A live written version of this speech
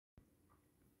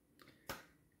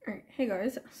Alright, hey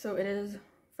guys, so it is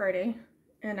Friday,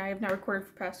 and I have not recorded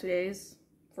for the past 2 days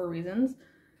for reasons.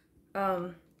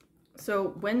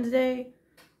 So Wednesday,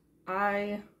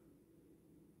 I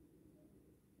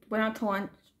went out to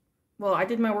lunch. Well, I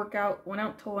did my workout, went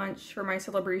out to lunch for my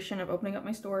celebration of opening up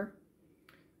my store.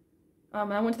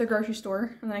 And I went to the grocery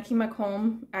store, and then I came back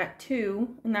home at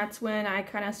 2, and that's when I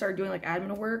kind of started doing like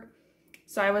admin work.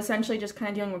 So I was essentially just kind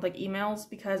of dealing with like emails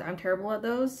because I'm terrible at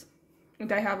those.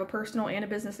 And I have a personal and a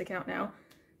business account now.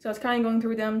 So I was kind of going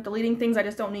through them, deleting things I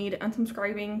just don't need,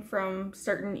 unsubscribing from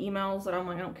certain emails that I'm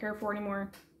like, I don't care for anymore.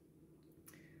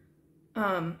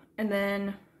 And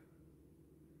then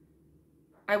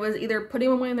I was either putting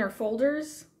them away in their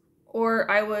folders or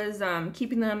I was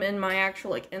keeping them in my actual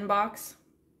like inbox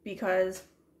because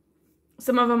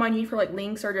some of them I need for like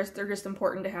links or they're just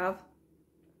important to have.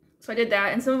 So I did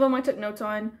that, and some of them I took notes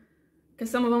on because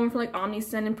some of them are for like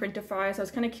OmniSend and Printify, so I was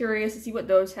kind of curious to see what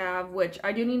those have, which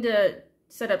I do need to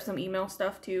set up some email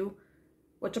stuff too,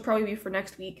 which will probably be for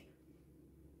next week.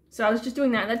 So I was just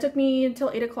doing that, and that took me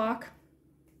until 8 o'clock,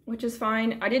 which is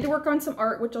fine. I did work on some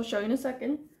art, which I'll show you in a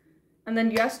second. And then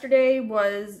yesterday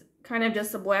was kind of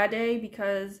just a blah day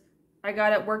because I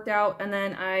got it worked out, and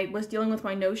then I was dealing with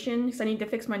my Notion because I need to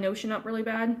fix my Notion up really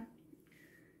bad.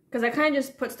 Because I kind of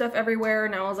just put stuff everywhere,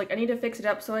 and I was like, I need to fix it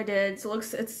up, so I did. So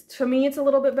to me, it's a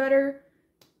little bit better,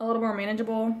 a little more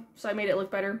manageable, so I made it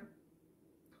look better.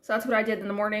 So that's what I did in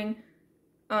the morning.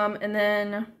 And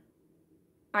then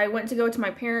I went to go to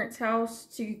my parents' house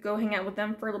to go hang out with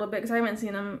them for a little bit, because I haven't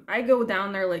seen them. I go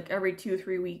down there like every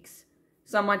 2-3 weeks.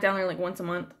 So I'm like down there like once a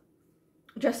month,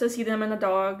 just to see them and the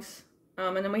dogs.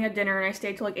 And then we had dinner, and I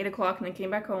stayed till like 8 o'clock, and then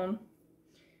came back home.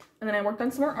 And then I worked on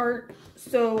some more art.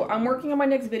 So I'm working on my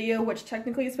next video, which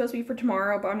technically is supposed to be for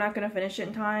tomorrow, but I'm not going to finish it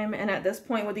in time. And at this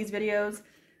point with these videos,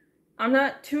 I'm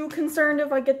not too concerned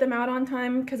if I get them out on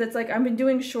time, because it's like I've been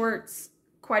doing shorts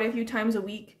quite a few times a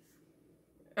week.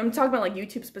 I'm talking about like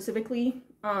YouTube specifically.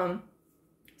 So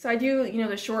I do,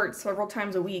 the shorts several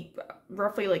times a week,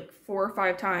 roughly like 4 or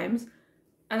 5 times.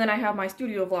 And then I have my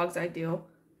studio vlogs I do.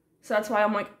 So that's why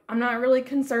I'm like, I'm not really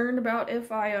concerned about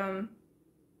if I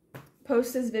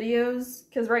post his videos,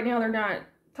 because right now they're not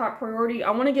top priority. I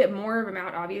want to get more of them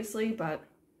out, obviously, but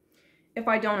if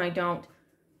I don't, I don't.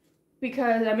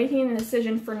 Because I'm making a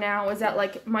decision for now is that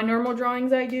like my normal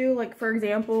drawings I do, like for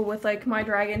example with like my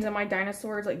dragons and my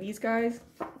dinosaurs, like these guys,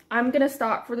 I'm gonna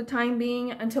stop for the time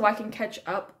being until I can catch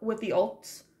up with the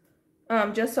alts,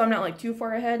 just so I'm not like too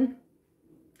far ahead.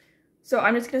 So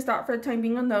I'm just gonna stop for the time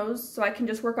being on those, so I can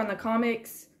just work on the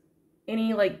comics,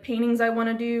 any like paintings I want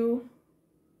to do,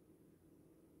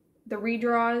 the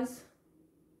redraws.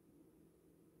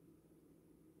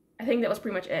 I think that was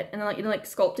pretty much it. And then like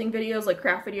sculpting videos, like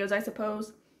craft videos, I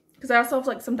suppose. Because I also have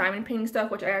like some diamond painting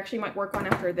stuff, which I actually might work on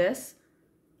after this.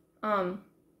 So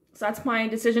that's my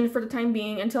decision for the time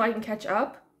being until I can catch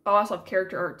up. I'll also have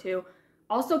character art too.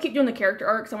 I'll still keep doing the character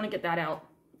art because I want to get that out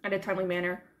in a timely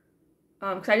manner.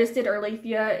 Because I just did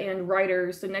Arlathea and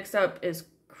Riders, so next up is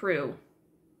Crew.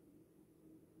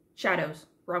 Shadows,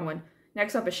 wrong one.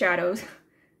 Next up is Shadows.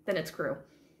 Then it's Crew.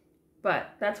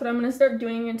 But that's what I'm going to start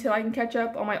doing until I can catch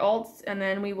up on my alts, and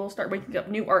then we will start making up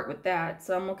new art with that,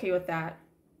 so I'm okay with that.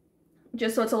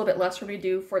 Just so it's a little bit less for me to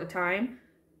do for the time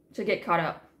to get caught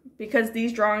up. Because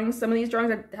these drawings, some of these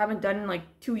drawings I haven't done in like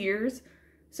 2 years,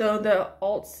 so the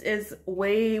alts is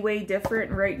way, way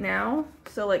different right now.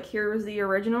 So like here's the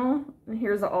original, and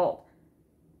here's the alt.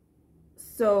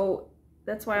 So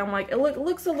that's why I'm like, it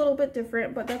looks a little bit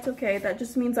different, but that's okay. That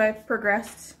just means I've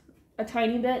progressed a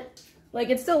tiny bit. Like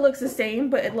it still looks the same,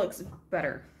 but it looks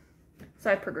better.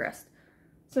 So I've progressed.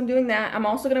 So I'm doing that. I'm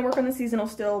also going to work on the seasonal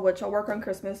still, which I'll work on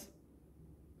Christmas.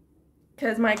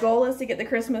 Because my goal is to get the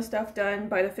Christmas stuff done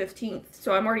by the 15th.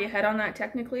 So I'm already ahead on that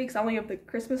technically, because I only have the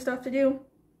Christmas stuff to do.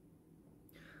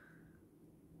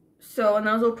 So, and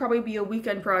those will probably be a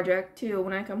weekend project too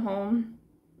when I come home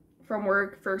from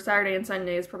work for Saturday and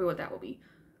Sunday is probably what that will be.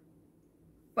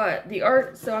 But the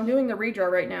art, so I'm doing the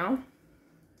redraw right now.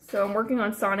 So I'm working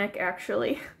on Sonic,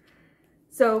 actually.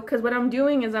 So, because what I'm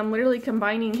doing is I'm literally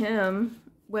combining him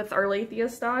with Arlathea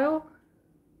style.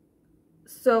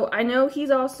 So I know he's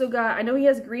also got, I know he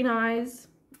has green eyes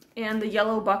and the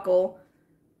yellow buckle.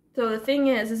 So the thing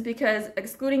is because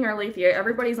excluding Arlathea,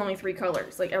 everybody's only 3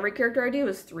 colors. Like every character I do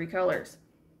is 3 colors.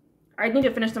 I need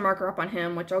to finish the marker up on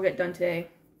him, which I'll get done today.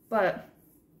 But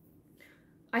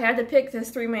I had to pick his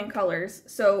 3 main colors.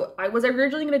 So I was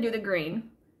originally going to do the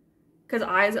green. Because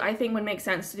eyes, I think, would make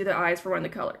sense to do the eyes for one of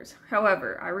the colors.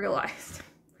 However, I realized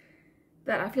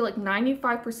that I feel like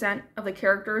 95% of the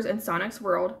characters in Sonic's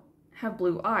world have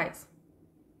blue eyes.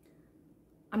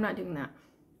 I'm not doing that.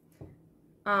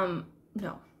 No.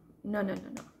 No.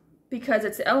 Because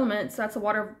it's elements, that's a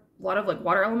lot of like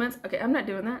water elements. Okay, I'm not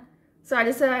doing that. So I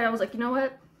decided, I was like, you know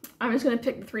what? I'm just gonna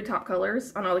pick the 3 top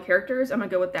colors on all the characters. I'm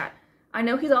gonna go with that. I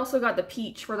know he's also got the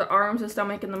peach for the arms, the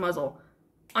stomach, and the muzzle.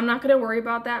 I'm not gonna worry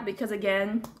about that because,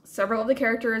 again, several of the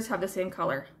characters have the same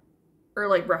color. Or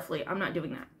like roughly, I'm not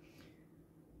doing that.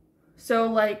 So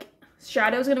like,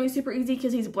 Shadow's gonna be super easy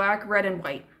because he's black, red, and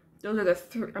white. Those are the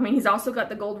 3. I mean, he's also got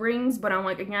the gold rings, but I'm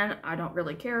like, again, I don't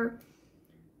really care.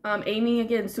 Amy,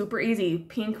 again, super easy.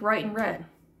 Pink, white, and red.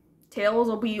 Tails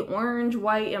will be orange,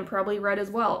 white, and probably red as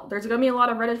well. There's going to be a lot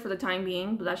of red for the time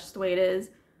being, but that's just the way it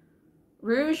is.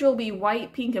 Rouge will be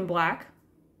white, pink, and black.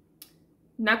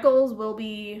 Knuckles will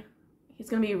be... He's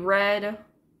going to be red.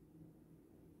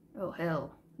 Oh,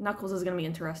 hell. Knuckles is going to be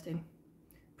interesting.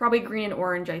 Probably green and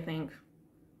orange, I think.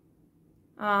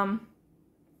 I'm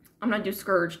going to do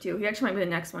Scourge, too. He actually might be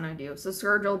the next one I do. So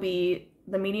Scourge will be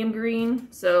the medium green,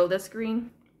 so this green.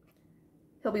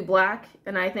 He'll be black,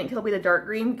 and I think he'll be the dark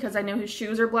green because I know his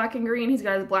shoes are black and green. He's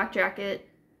got his black jacket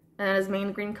and his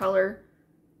main green color.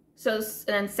 So, and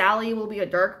then Sally will be a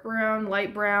dark brown,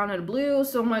 light brown, and a blue.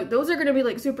 So I'm like, those are going to be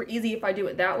like super easy if I do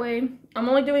it that way. I'm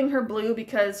only doing her blue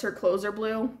because her clothes are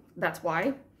blue. That's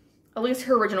why. At least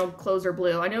her original clothes are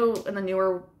blue. I know in the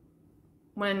newer,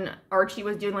 when Archie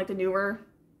was doing like the newer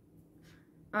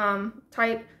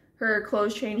type, her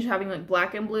clothes changed having like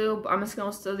black and blue. But I'm just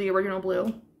going to still the original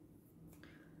blue.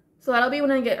 So that'll be when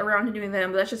I get around to doing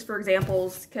them, but that's just for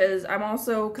examples, because I've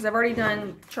already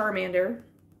done Charmander.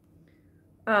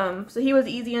 So he was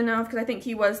easy enough, because I think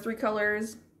he was 3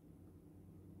 colors.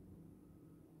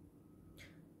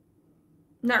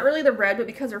 Not really the red, but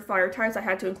because they're fire types, I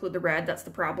had to include the red. That's the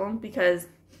problem, because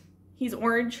he's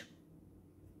orange,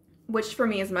 which for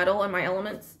me is metal in my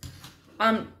elements.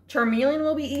 Charmeleon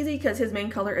will be easy, because his main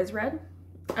color is red.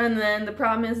 And then the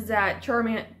problem is that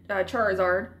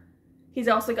Charizard, he's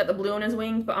also got the blue in his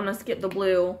wings, but I'm going to skip the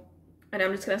blue, and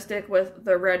I'm just going to stick with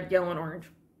the red, yellow, and orange.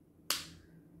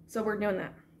 So we're doing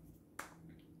that.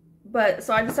 But,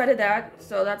 so I decided that,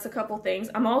 so that's a couple things.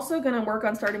 I'm also going to work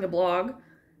on starting a blog.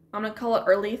 I'm going to call it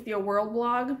Arlethea World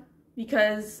Blog,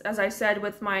 because, as I said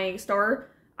with my store,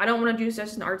 I don't want to do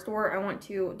just an art store. I want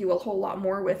to do a whole lot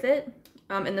more with it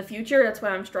in the future. That's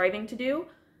what I'm striving to do.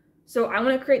 So I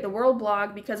want to create the World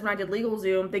Blog, because when I did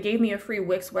LegalZoom, they gave me a free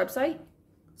Wix website.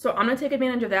 So I'm going to take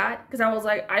advantage of that, because I was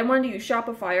like, I wanted to use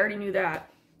Shopify, I already knew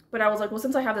that. But I was like, well,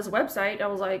 since I have this website, I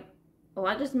was like, well,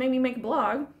 that just made me make a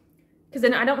blog. Because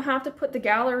then I don't have to put the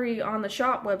gallery on the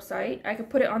shop website. I could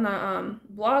put it on the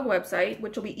blog website,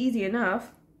 which will be easy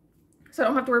enough. So I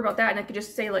don't have to worry about that, and I could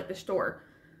just say, like, the store.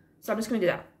 So I'm just going to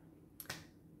do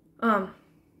that.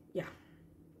 Yeah.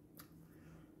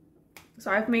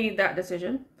 So I've made that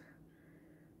decision.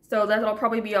 So that'll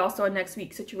probably be also a next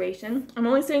week situation. I'm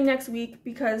only saying next week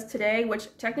because today, which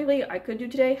technically I could do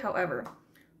today, however,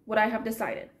 what I have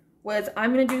decided was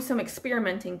I'm going to do some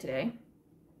experimenting today.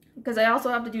 Because I also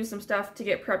have to do some stuff to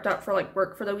get prepped up for like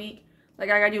work for the week. Like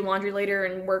I gotta do laundry later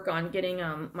and work on getting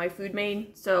my food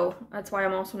made. So that's why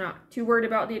I'm also not too worried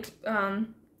about the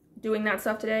doing that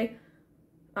stuff today.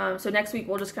 So next week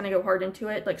we'll just kind of go hard into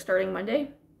it, like starting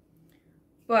Monday.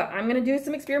 But I'm going to do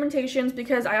some experimentations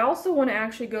because I also want to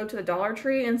actually go to the Dollar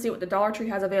Tree and see what the Dollar Tree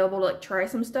has available to like try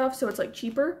some stuff so it's like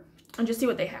cheaper and just see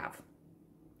what they have.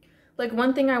 Like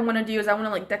one thing I want to do is I want to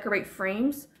like decorate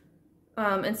frames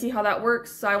and see how that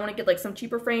works. So I want to get like some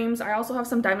cheaper frames. I also have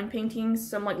some diamond paintings,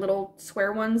 some like little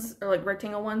square ones or like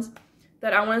rectangle ones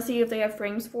that I want to see if they have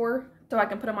frames for so I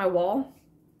can put on my wall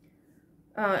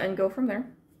and go from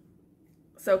there.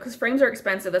 So, because frames are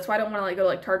expensive, that's why I don't want to like go to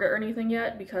like Target or anything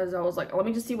yet, because I was like, oh, let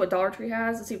me just see what Dollar Tree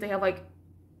has and see if they have like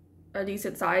a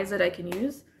decent size that I can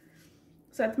use.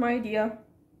 So that's my idea.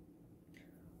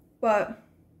 But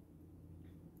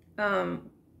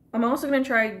I'm also going to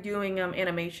try doing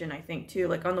animation, I think, too,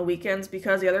 like on the weekends,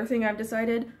 because the other thing I've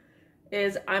decided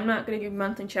is I'm not going to do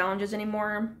monthly challenges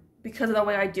anymore because of the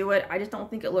way I do it. I just don't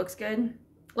think it looks good.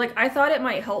 Like, I thought it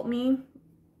might help me,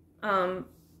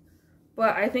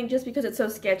 but I think just because it's so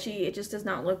sketchy, it just does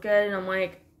not look good. And I'm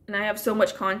like, and I have so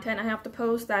much content I have to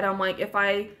post that I'm like, if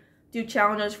I do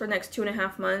challenges for the next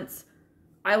 2.5 months,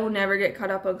 I will never get caught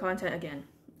up on content again.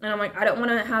 And I'm like, I don't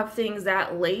want to have things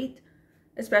that late,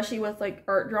 especially with like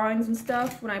art drawings and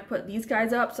stuff when I put these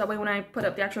guys up. So that way when I put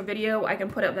up the actual video, I can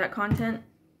put up that content.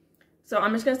 So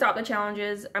I'm just going to stop the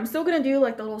challenges. I'm still going to do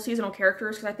like the little seasonal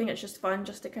characters because I think it's just fun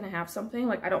just to kind of have something.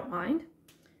 Like, I don't mind.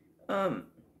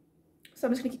 So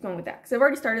I'm just going to keep going with that. Because I've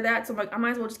already started that, so I'm like, I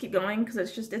might as well just keep going because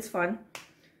it's fun.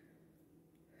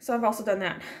 So I've also done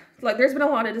that. Like, there's been a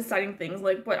lot of deciding things,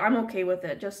 like, but I'm okay with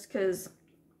it just because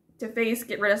to face,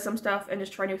 get rid of some stuff, and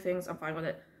just try new things, I'm fine with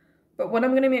it. But what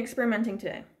I'm going to be experimenting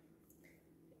today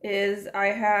is I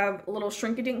have a little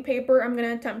shrink-a-dink paper I'm going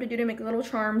to attempt to do to make little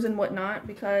charms and whatnot,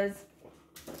 because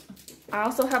I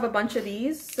also have a bunch of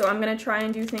these, so I'm going to try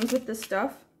and do things with this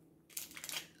stuff.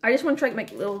 I just want to try to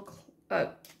make little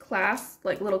clasps,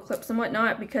 like little clips and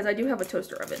whatnot, because I do have a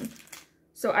toaster oven.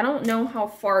 So I don't know how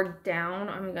far down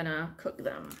I'm going to cook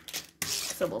them.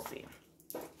 So we'll see.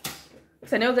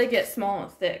 Because I know they get small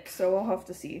and thick, so we'll have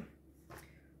to see.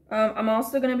 I'm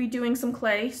also going to be doing some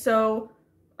clay, so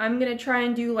I'm going to try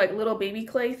and do like little baby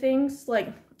clay things. Like,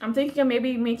 I'm thinking of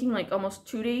maybe making like almost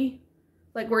 2D,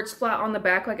 like where it's flat on the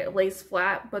back, like it lays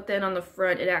flat, but then on the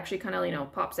front it actually kind of, you know,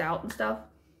 pops out and stuff.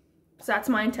 So that's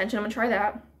my intention. I'm going to try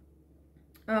that.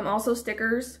 Also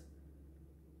stickers.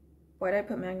 Why did I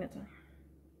put magnets on?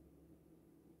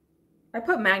 I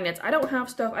put magnets. I don't have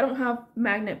stuff. I don't have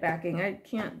magnet backing. I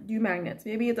can't do magnets.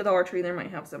 Maybe at the Dollar Tree there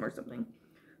might have some or something.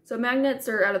 So magnets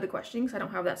are out of the question because I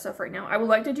don't have that stuff right now. I would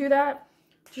like to do that.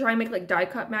 To try and make like die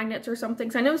cut magnets or something.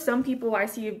 Because I know some people I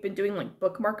see have been doing like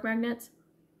bookmark magnets.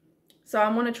 So I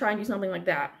want to try and do something like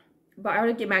that. But I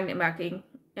would get magnet backing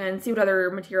and see what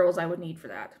other materials I would need for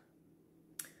that.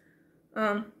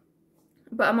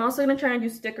 But I'm also going to try and do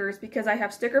stickers because I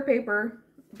have sticker paper,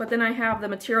 but then I have the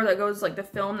material that goes, like the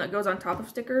film that goes on top of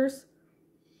stickers.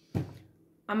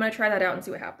 I'm going to try that out and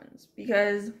see what happens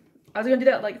because I was going to do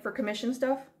that like for commission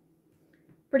stuff,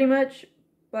 pretty much,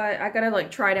 but I got to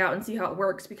like try it out and see how it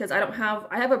works because I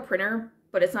have a printer,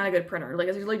 but it's not a good printer. Like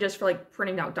it's usually just for like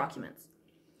printing out documents.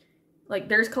 Like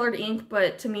there's colored ink,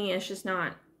 but to me it's just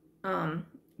not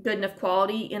good enough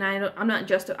quality, and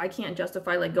I can't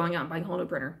justify like going out and buying a whole new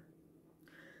printer.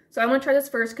 So I want to try this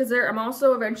first because I'm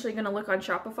also eventually going to look on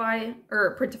Shopify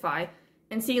or Printify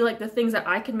and see like the things that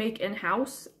I can make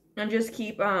in-house and just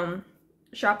keep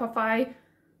Shopify,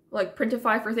 like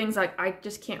Printify for things like I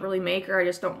just can't really make or I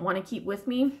just don't want to keep with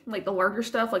me. Like the larger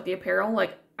stuff, like the apparel,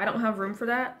 like I don't have room for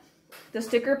that. The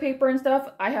sticker paper and stuff,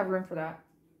 I have room for that.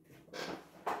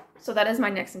 So that is my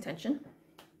next intention.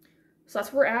 So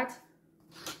that's where we're at.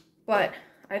 But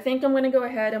I think I'm going to go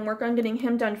ahead and work on getting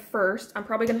him done first. I'm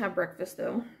probably going to have breakfast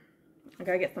though. I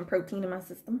gotta get some protein in my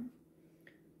system.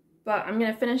 But I'm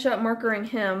going to finish up markering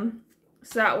him.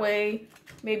 So that way,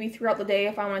 maybe throughout the day,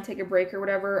 if I want to take a break or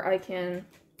whatever, I can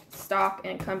stop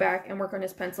and come back and work on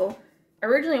his pencil.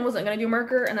 Originally, I wasn't going to do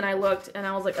marker, and then I looked, and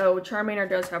I was like, oh, Charmander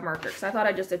does have marker. Because I thought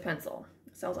I just did pencil.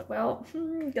 So I was like, well,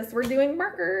 guess we're doing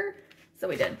marker. So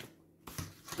we did.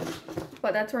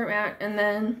 But that's where I'm at, and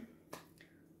then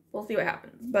we'll see what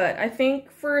happens. But I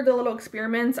think for the little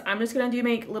experiments, I'm just going to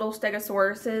make little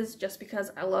stegosauruses just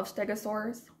because I love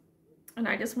stegosaurs. And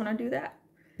I just want to do that.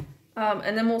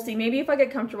 And then we'll see. Maybe if I get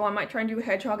comfortable, I might try and do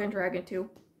hedgehog and dragon too.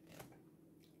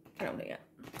 I don't know yet.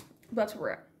 But that's where we're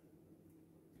at.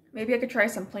 Maybe I could try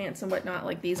some plants and whatnot,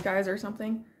 like these guys or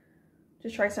something.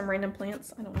 Just try some random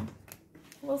plants. I don't know.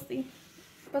 We'll see.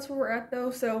 That's where we're at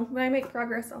though. So when I make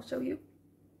progress, I'll show you.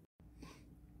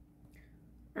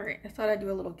 Alright, I thought I'd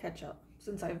do a little catch up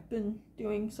since I've been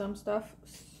doing some stuff.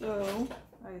 So,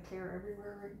 I have hair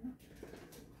everywhere right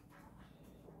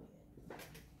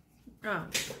now.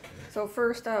 So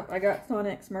first up, I got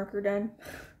Sonic's marker done.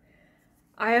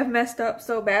 I have messed up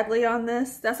so badly on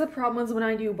this. That's the problem is when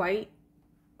I do white.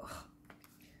 Ugh.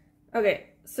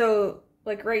 Okay, so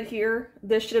like right here,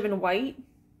 this should have been white.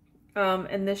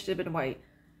 And this should have been white.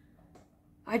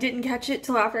 I didn't catch it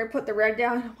till after I put the red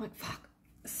down. I'm like, fuck.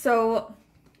 So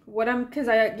because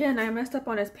I messed up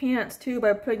on his pants too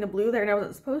by putting the blue there and I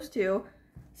wasn't supposed to.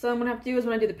 So what I'm gonna have to do is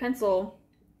when I do the pencil,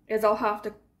 is I'll have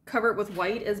to cover it with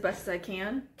white as best as I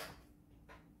can.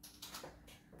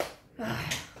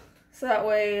 So that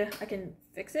way I can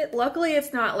fix it. Luckily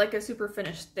it's not like a super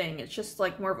finished thing. It's just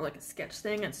like more of like a sketch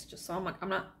thing. It's just so I'm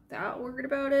not that worried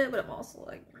about it, but I'm also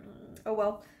like, oh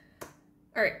well.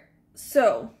 Alright,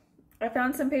 so I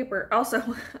found some paper.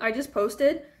 Also, I just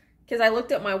posted because I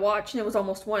looked at my watch and it was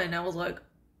almost 1 and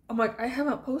I'm like, I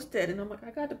haven't posted, and I'm like,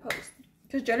 I got to post.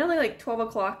 Because generally like 12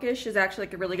 o'clock-ish is actually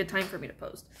like a really good time for me to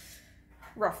post.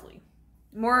 Roughly.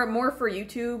 More for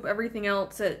YouTube. Everything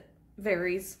else, it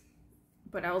varies.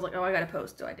 But I was like, oh, I got to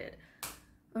post, so I did.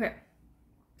 Okay.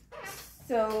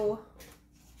 So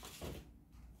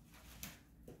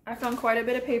I found quite a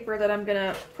bit of paper that I'm going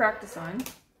to practice on.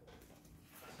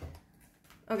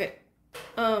 Okay.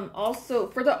 Also,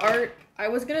 for the art, I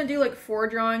was going to do like 4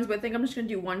 drawings, but I think I'm just going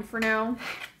to do 1 for now.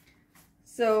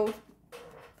 So,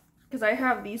 because I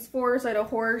have these 4, so I had a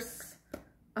horse,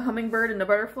 a hummingbird, and a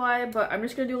butterfly, but I'm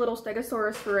just going to do a little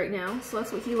stegosaurus for right now. So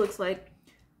that's what he looks like.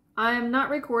 I'm not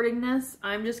recording this.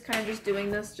 I'm just kind of just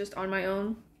doing this just on my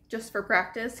own just for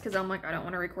practice, because I'm like, I don't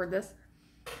want to record this.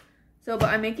 So, but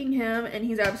I'm making him, and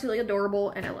he's absolutely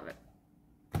adorable, and I love it.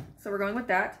 So we're going with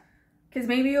that, because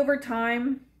maybe over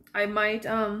time, I might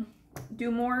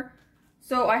do more.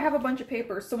 So I have a bunch of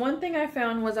papers. So one thing I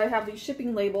found was I have these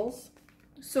shipping labels.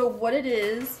 So what it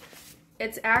is,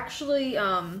 it's actually,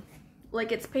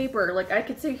 like it's paper. Like I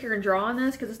could sit here and draw on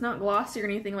this because it's not glossy or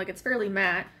anything. Like it's fairly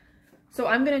matte. So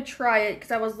I'm going to try it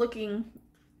because I was looking,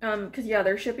 because yeah,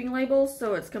 they're shipping labels.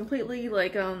 So it's completely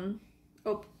like,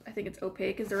 I think it's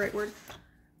opaque is the right word.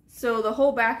 So the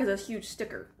whole back is a huge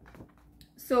sticker.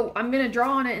 So I'm going to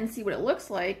draw on it and see what it looks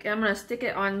like. And I'm going to stick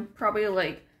it on probably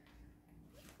like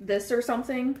this or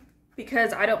something,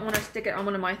 because I don't want to stick it on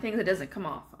one of my things that doesn't come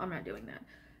off. I'm not doing that.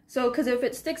 So, because if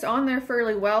it sticks on there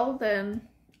fairly well, then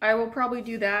I will probably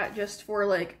do that just for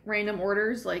like random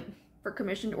orders, like for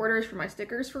commissioned orders for my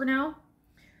stickers for now.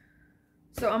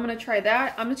 So I'm going to try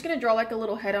that. I'm just going to draw like a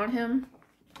little head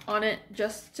on it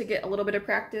just to get a little bit of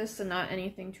practice and not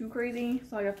anything too crazy.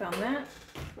 So I found that.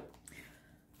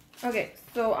 Okay,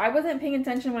 so I wasn't paying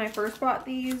attention when I first bought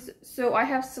these. So I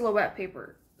have silhouette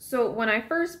paper. So when I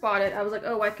first bought it, I was like,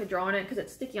 oh, I could draw on it because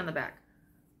it's sticky on the back.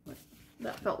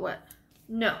 That felt wet.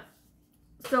 No.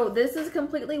 So this is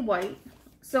completely white.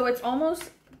 So it's almost,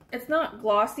 it's not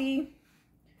glossy,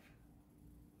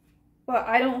 but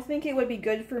I don't think it would be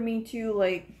good for me to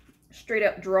like straight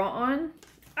up draw on.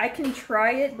 I can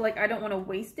try it, but like I don't want to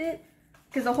waste it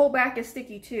because the whole back is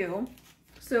sticky too.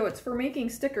 So it's for making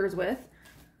stickers with.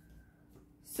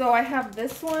 So I have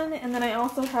this one, and then I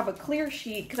also have a clear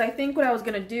sheet, because I think what I was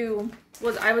going to do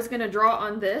was I was going to draw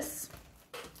on this,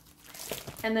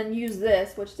 and then use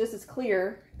this, which this is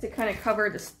clear, to kind of cover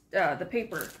this, the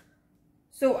paper.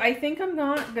 So I think I'm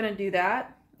not going to do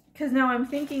that, because now I'm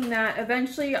thinking that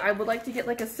eventually I would like to get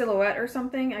like a silhouette or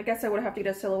something. I guess I would have to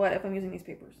get a silhouette if I'm using these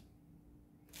papers.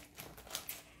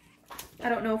 I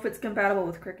don't know if it's compatible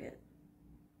with Cricut.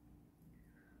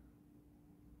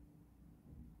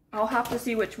 I'll have to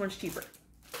see which one's cheaper,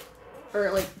 or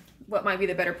like what might be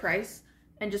the better price,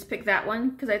 and just pick that one,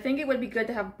 because I think it would be good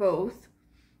to have both,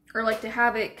 or like to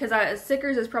have it, because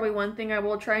stickers is probably one thing I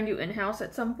will try and do in-house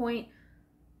at some point,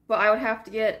 but I would have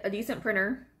to get a decent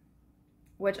printer,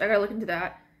 which I gotta look into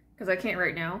that, because I can't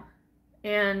right now,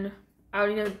 and I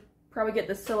would need to probably get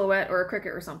the silhouette or a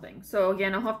Cricut or something. So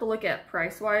again, I'll have to look at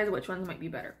price-wise which ones might be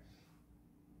better,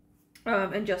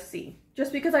 and just see.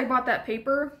 Just because I bought that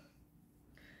paper,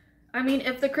 I mean,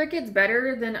 if the Cricut's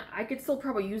better, then I could still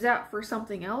probably use that for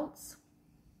something else.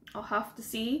 I'll have to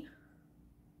see.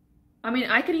 I mean,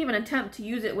 I could even attempt to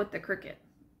use it with the Cricut,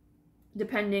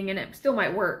 depending, and it still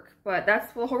might work. But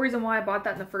that's the whole reason why I bought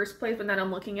that in the first place, but then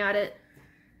I'm looking at it.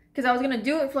 Because I was going to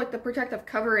do it for, like, the protective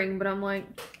covering, but I'm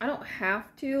like, I don't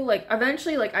have to. Like,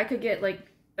 eventually, like, I could get, like,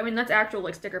 I mean, that's actual,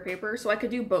 like, sticker paper, so I could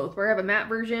do both, where I have a matte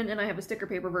version and I have a sticker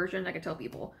paper version. I could tell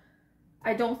people.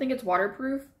 I don't think it's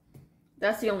waterproof.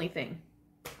 That's the only thing.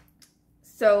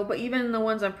 So, but even the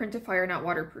ones on Printify are not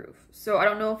waterproof. So I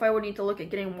don't know if I would need to look at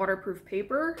getting waterproof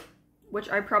paper, which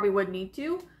I probably would need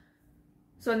to.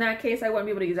 So in that case, I wouldn't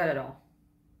be able to use that at all.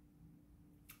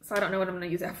 So I don't know what I'm going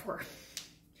to use that for.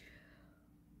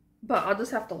 But I'll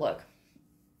just have to look.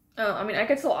 I mean, I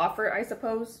could still offer it, I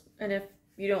suppose. And if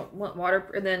you don't want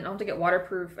waterproof, then I'll have to get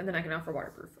waterproof, and then I can offer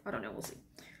waterproof. I don't know, we'll see.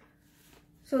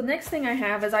 So the next thing I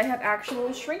have is I have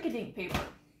actual shrink-a-dink paper,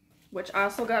 which I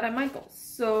also got at Michael's.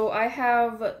 So I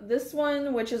have this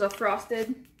one, which is a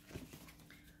frosted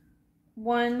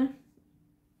one.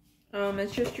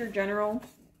 It's just your general,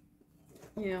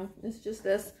 you know, it's just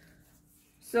this.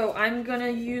 So I'm gonna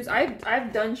use,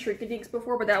 I've done shrink-a-dinks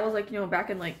before, but that was like, you know, back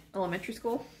in like elementary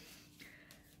school.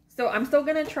 So I'm still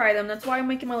gonna try them. That's why I'm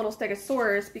making my little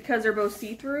Stegosaurus, because they're both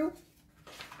see-through.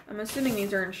 I'm assuming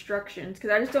these are instructions,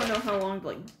 because I just don't know how long to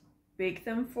like bake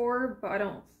them for, but I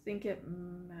don't think it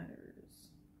matters.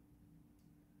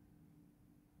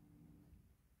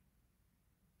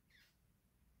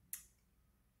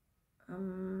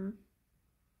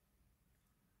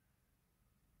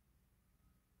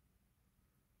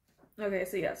 Okay,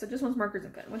 so yeah, so just one's markers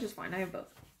and pen, which is fine. I have both.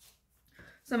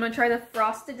 So I'm going to try the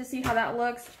frosted to see how that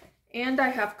looks. And I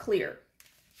have clear.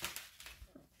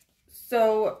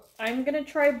 So I'm going to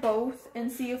try both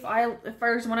and see if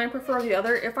there's one I prefer or the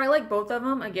other. If I like both of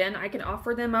them, again, I can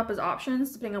offer them up as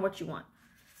options depending on what you want.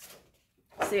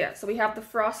 So yeah, so we have the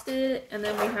frosted and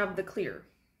then we have the clear.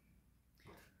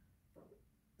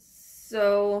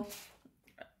 So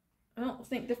I don't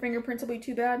think the fingerprints will be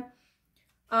too bad.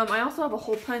 I also have a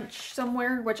hole punch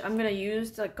somewhere, which I'm going to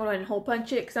use to go ahead and hole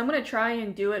punch it, because I'm going to try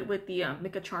and do it with the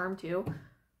Mica Charm too.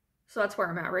 So that's where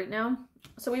I'm at right now.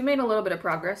 So we made a little bit of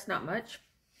progress, not much.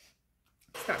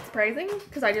 It's not surprising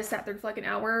because I just sat there for like an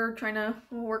hour trying to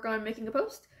work on making a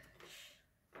post.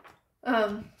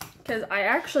 Because I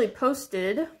actually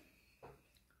posted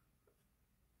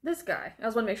this guy. I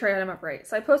just want to make sure I had him up right.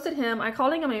 So I posted him. I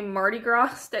called him a Mardi Gras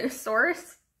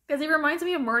Stegosaurus because he reminds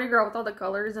me of Mardi Gras with all the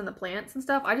colors and the plants and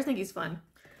stuff. I just think he's fun.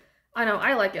 I know,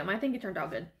 I like him. I think he turned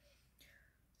out good.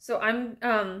 So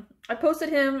I posted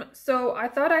him. So I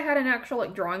thought I had an actual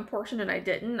like drawing portion and I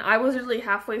didn't. I was literally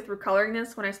halfway through coloring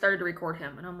this when I started to record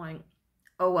him and I'm like,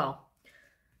 oh well.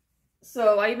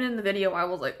 So I even in the video, I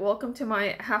was like, welcome to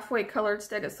my halfway colored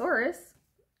Stegosaurus.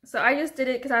 So I just did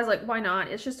it because I was like, why not?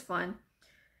 It's just fun.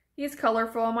 He's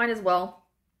colorful, I might as well.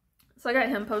 So I got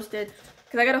him posted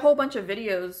because I got a whole bunch of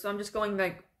videos. So I'm just going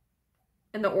like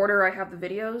in the order I have the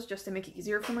videos just to make it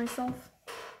easier for myself.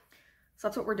 So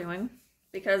that's what we're doing.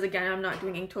 Because again, I'm not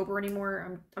doing Inktober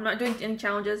anymore. I'm not doing any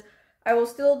challenges. I will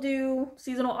still do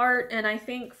seasonal art, and I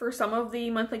think for some of the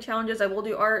monthly challenges, I will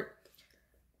do art.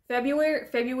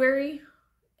 February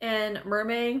and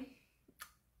Mermaid,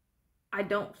 I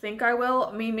don't think I will.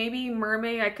 I mean, maybe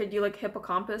Mermaid, I could do like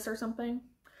hippocampus or something.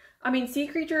 I mean, sea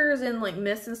creatures and like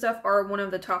myths and stuff are one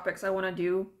of the topics I want to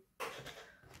do.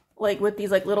 Like with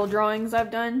these like little drawings I've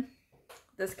done.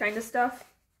 This kind of stuff.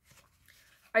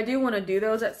 I do want to do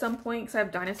those at some point because I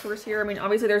have dinosaurs here. I mean,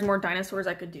 obviously there's more dinosaurs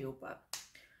I could do, but...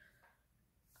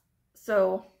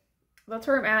 So, that's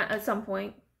where I'm at some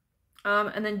point.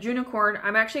 And then Junicorn.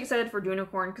 I'm actually excited for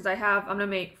Junicorn because I'm going to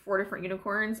make 4 different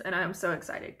unicorns and I'm so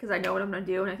excited because I know what I'm going to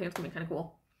do and I think it's going to be kind of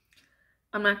cool.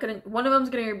 One of them is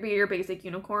going to be your basic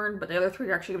unicorn, but the other 3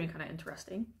 are actually going to be kind of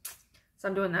interesting. So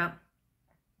I'm doing that.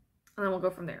 And then we'll go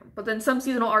from there. But then some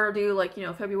seasonal art will do like, you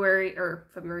know, February,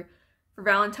 for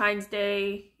Valentine's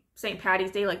Day, St.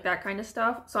 Patty's Day, like that kind of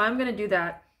stuff. So I'm going to do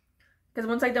that. Because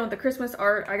once I'm done with the Christmas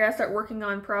art, I got to start working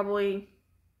on probably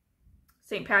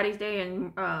St. Patty's Day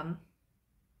and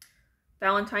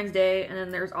Valentine's Day. And then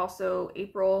there's also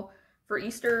April for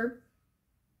Easter.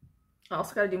 I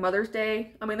also got to do Mother's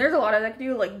Day. I mean, there's a lot of that I can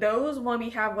do. Like those will be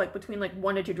have like between like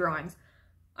 1 to 2 drawings.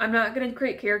 I'm not going to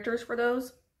create characters for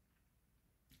those.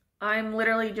 I'm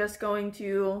literally just going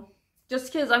to...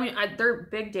 Just because, I mean, they're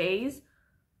big days,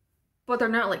 but they're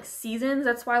not like seasons.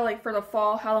 That's why like for the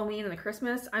fall, Halloween, and the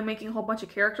Christmas, I'm making a whole bunch of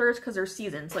characters because they're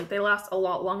seasons. Like they last a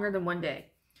lot longer than 1 day.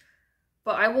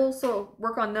 But I will also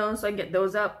work on those so I can get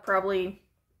those up probably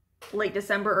late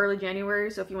December, early January.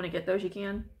 So if you want to get those, you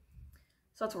can.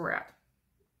 So that's where we're at.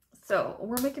 So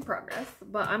we're making progress,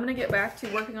 but I'm going to get back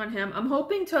to working on him. I'm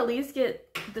hoping to at least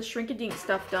get the Shrink-a-Dink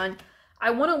stuff done.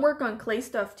 I want to work on clay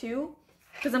stuff too.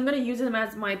 Because I'm going to use them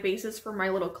as my basis for my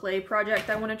little clay project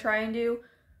I want to try and do.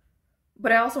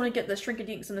 But I also want to get the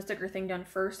Shrink-a-Dinks and the sticker thing done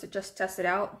first to just test it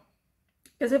out.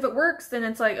 Because if it works, then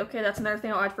it's like, okay, that's another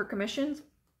thing I'll add for commissions.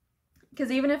 Because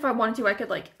even if I wanted to, I could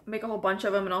like make a whole bunch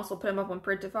of them and also put them up on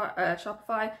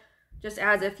Shopify. Just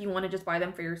as if you want to just buy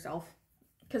them for yourself.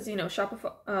 Because, you know,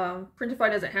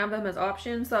 Printify doesn't have them as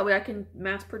options. So that way I can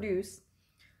mass produce.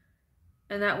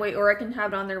 And that way, or I can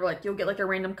have it on there like you'll get like a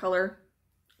random color.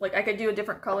 Like, I could do a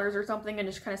different colors or something and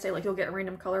just kind of say, like, you'll get a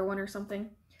random color one or something.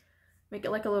 Make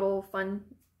it, like, a little fun,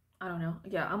 I don't know.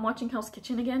 Yeah, I'm watching Hell's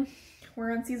Kitchen again.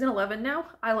 We're on season 11 now.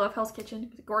 I love Hell's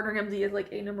Kitchen. Gordon Ramsay is, like,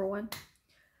 #1.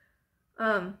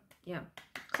 Yeah.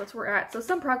 So that's where we're at. So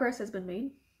some progress has been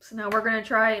made. So now we're going to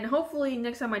try, and hopefully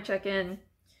next time I check in,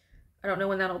 I don't know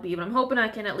when that'll be, but I'm hoping I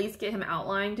can at least get him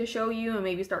outlined to show you and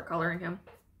maybe start coloring him.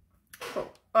 Oh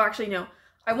actually, no.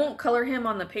 I won't color him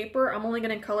on the paper. I'm only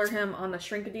going to color him on the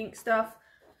Shrink-a-Dink stuff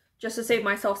just to save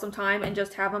myself some time and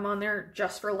just have him on there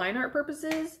just for line art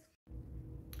purposes.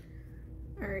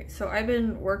 Alright, so I've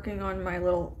been working on my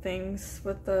little things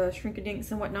with the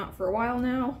Shrink-a-Dinks and whatnot for a while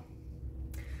now.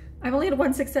 I've only had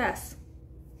 1 success.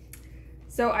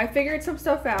 So I figured some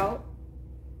stuff out.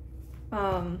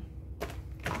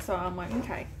 So I'm like,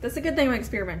 okay. That's a good thing I'm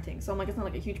experimenting. So I'm like, it's not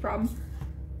like a huge problem.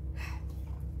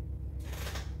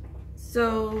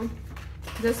 So,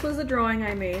 this was a drawing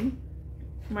I made,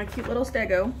 my cute little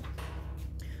stego.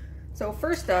 So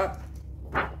first up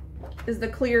is the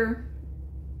clear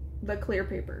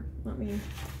paper. Let me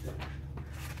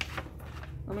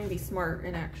be smart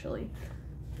and actually.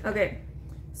 Okay,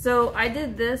 so I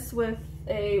did this with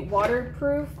a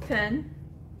waterproof pen,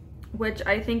 which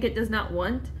I think it does not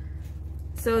want.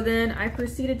 So then I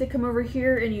proceeded to come over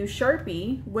here and use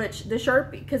Sharpie, which the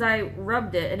Sharpie, because I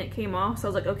rubbed it and it came off, so I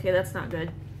was like, okay, that's not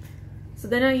good. So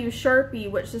then I used Sharpie,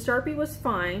 which the Sharpie was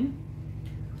fine.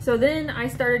 So then I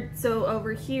started, so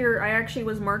over here, I actually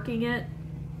was marking it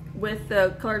with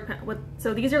the colored pen.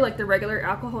 So these are like the regular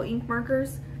alcohol ink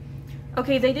markers.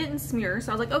 Okay, they didn't smear,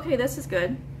 so I was like, okay, this is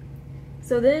good.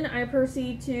 So then I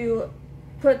proceed to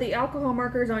put the alcohol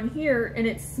markers on here and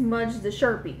it smudged the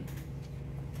Sharpie.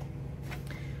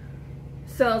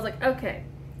 So I was like, okay.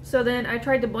 So then I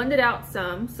tried to blend it out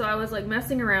some. So I was like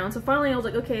messing around. So finally I was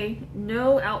like, okay,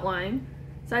 no outline.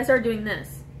 So I started doing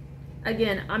this.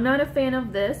 Again, I'm not a fan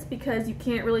of this because you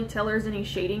can't really tell there's any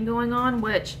shading going on,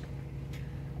 which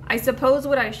I suppose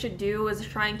what I should do is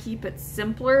try and keep it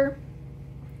simpler.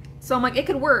 So I'm like, it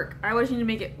could work. I just need to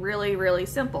make it really, really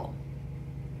simple.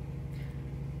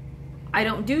 I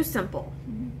don't do simple.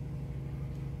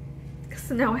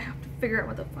 So now I have to figure out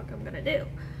what the fuck I'm gonna do.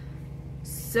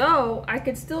 So I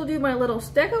could still do my little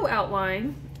stego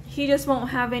outline. He just won't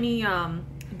have any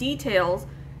details.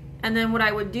 And then what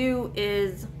I would do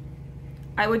is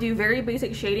I would do very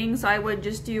basic shading. So I would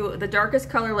just do the darkest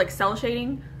color, like cell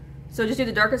shading. So just do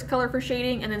the darkest color for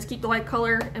shading and then just keep the light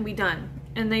color and be done.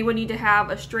 And they would need to have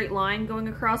a straight line going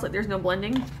across, like there's no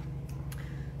blending.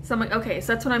 So I'm like, okay,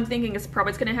 so that's what I'm thinking is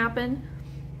probably gonna happen.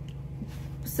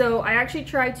 So I actually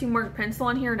tried to mark pencil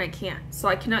on here and I can't. So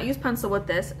I cannot use pencil with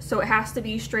this. So it has to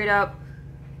be straight up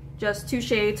just 2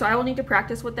 shades. So I will need to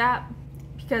practice with that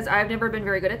because I've never been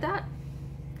very good at that.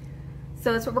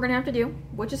 So that's what we're gonna have to do,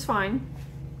 which is fine.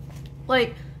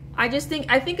 Like, I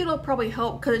think it'll probably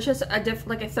help because it's just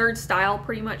like a third style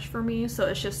pretty much for me. So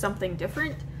it's just something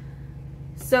different.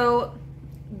 So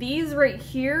these right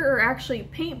here are actually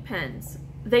paint pens.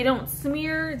 They don't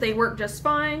smear, they work just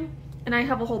fine. And I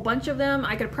have a whole bunch of them.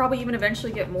 I could probably even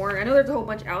eventually get more. I know there's a whole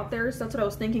bunch out there, so that's what I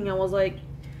was thinking. I was like,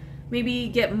 maybe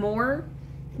get more,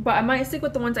 but I might stick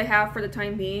with the ones I have for the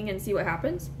time being and see what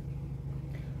happens.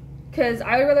 Because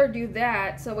I would rather do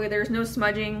that, so way there's no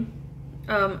smudging.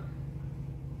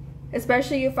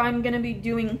 Especially if I'm going to be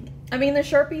doing, I mean, the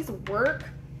Sharpies work,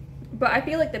 but I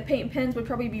feel like the paint pens would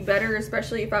probably be better,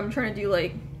 especially if I'm trying to do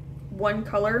like one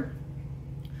color.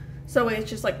 So it's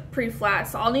just like pretty flat.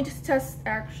 So I'll need to test,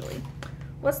 actually,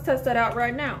 let's test that out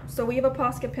right now. So we have a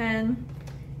Posca pen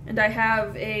and I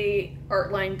have a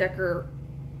Artline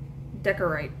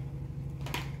Decorite.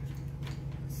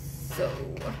 So,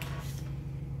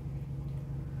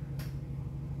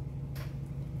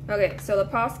 okay, so the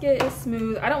Posca is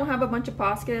smooth. I don't have a bunch of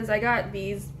Poscas. I got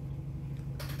these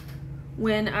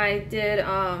when I did,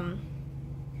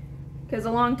 because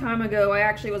a long time ago, I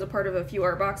actually was a part of a few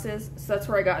art boxes, so that's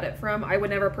where I got it from. I would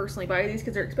never personally buy these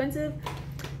because they're expensive.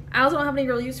 I also don't have any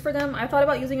real use for them. I thought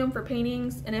about using them for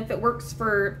paintings, and if it works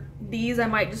for these, I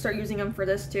might just start using them for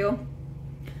this too.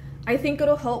 I think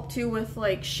it'll help too with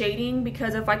like shading,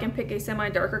 because if I can pick a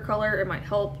semi-darker color, it might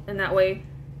help, and that way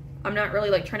I'm not really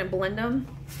like trying to blend them.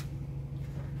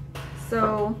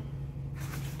 So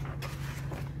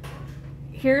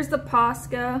here's the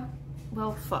Posca.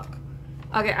 Well, fuck.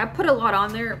 Okay, I put a lot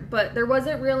on there, but there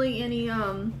wasn't really any,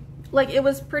 like, it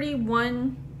was pretty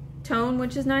one tone,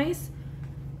 which is nice.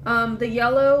 The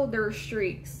yellow, there were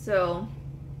streaks, so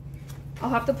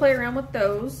I'll have to play around with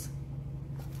those.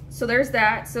 So there's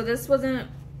that. So this wasn't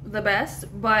the best,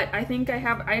 but I think I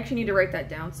actually need to write that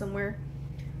down somewhere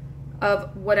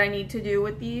of what I need to do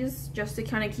with these, just to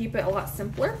kind of keep it a lot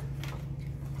simpler.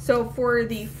 So for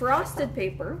the frosted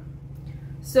paper,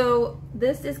 so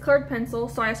this is colored pencil,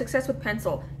 so I have success with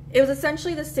pencil. It was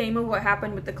essentially the same of what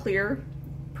happened with the clear.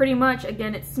 Pretty much,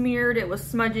 again, it smeared, it was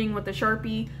smudging with the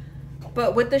Sharpie.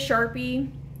 But with the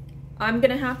Sharpie, I'm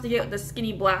gonna have to get the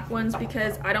skinny black ones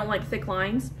because I don't like thick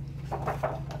lines.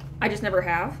 I just never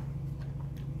have.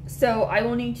 So I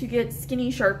will need to get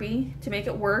skinny Sharpie to make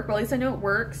it work, but at least I know it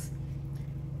works.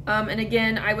 And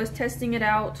again, I was testing it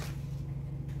out.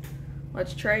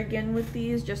 Let's try again with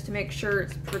these just to make sure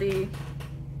it's pretty.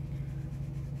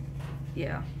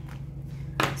 Yeah.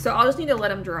 So I'll just need to let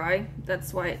them dry.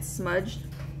 That's why it's smudged.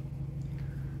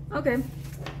 Okay.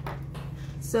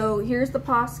 So here's the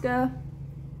Posca.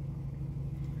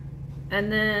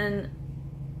 And then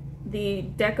the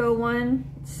Deco one.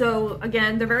 So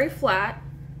again, they're very flat.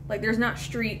 Like there's not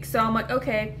streaks. So I'm like,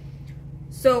 okay.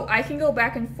 So I can go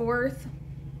back and forth.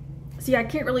 See, I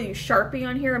can't really use Sharpie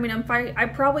on here. I mean, I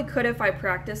probably could if I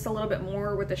practiced a little bit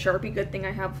more with the Sharpie. Good thing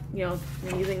I have, you know,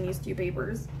 I'm using these 2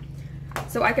 papers.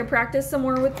 So I could practice some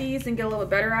more with these and get a little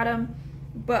bit better at them.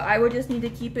 But I would just need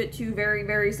to keep it to very,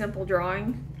 very simple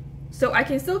drawing. So I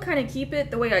can still kind of keep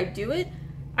it the way I do it.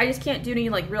 I just can't do any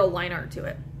like real line art to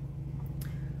it.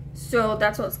 So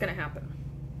that's what's gonna happen.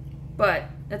 But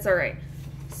it's alright.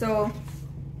 So,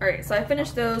 alright, so I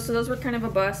finished those. So those were kind of a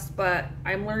bust, but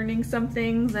I'm learning some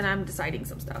things and I'm deciding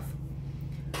some stuff.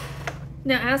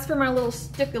 Now as for my little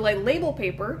label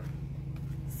paper,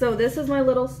 so this is my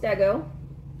little stego.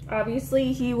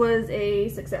 Obviously he was a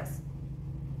success.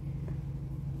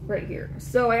 Right here.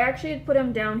 So I actually put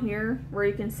him down here where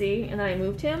you can see, and then I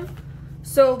moved him.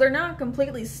 So they're not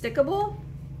completely stickable.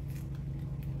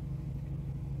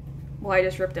 Well, I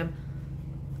just ripped them.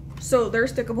 So they're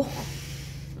stickable.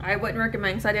 I wouldn't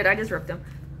recommend because I just ripped them.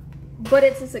 But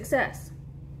it's a success.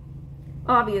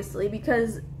 Obviously,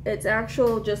 because it's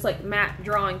actual just like matte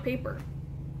drawing paper.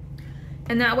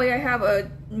 And that way I have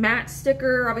a matte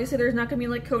sticker. Obviously there's not gonna be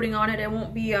like coating on it. It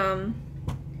won't be,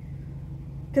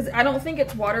 because I don't think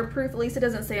it's waterproof. At least it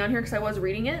doesn't say on here because I was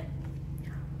reading it.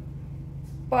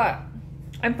 But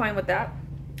I'm fine with that.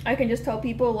 I can just tell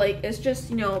people like it's just,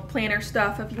 you know, planner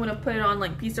stuff if you want to put it on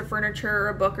like a piece of furniture or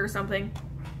a book or something.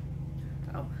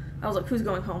 Oh, I was like, who's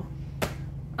going home?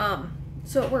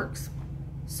 So it works.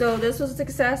 So this was a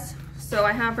success. So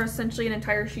I have essentially an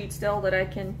entire sheet still that I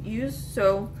can use.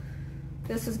 So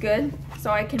this is good. So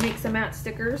I can make some matte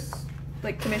stickers,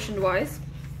 like commissioned wise.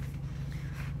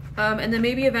 And then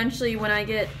maybe eventually when I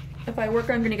get, if I work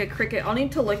on getting a Cricut, I'll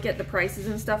need to look at the prices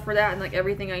and stuff for that and like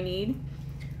everything I need.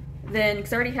 Then,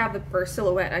 because I already have the, or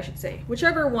Silhouette I should say,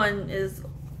 whichever one is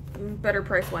better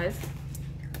price wise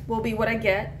will be what I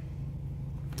get.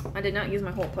 I did not use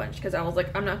my hole punch because I was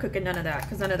like, I'm not cooking none of that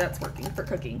because none of that's working for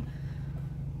cooking.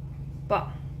 But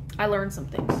I learned some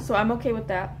things, so I'm okay with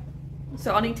that.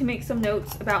 So I'll need to make some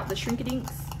notes about the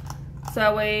Shrinkadinks. So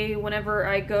that way whenever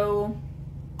I go,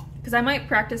 because I might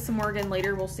practice some more again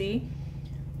later, we'll see.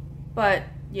 But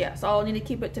yeah, so I'll need to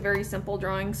keep it to very simple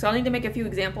drawings. So I'll need to make a few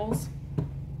examples.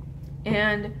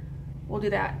 And we'll do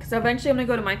that. Because eventually I'm going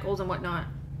to go to Michael's and whatnot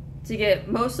to get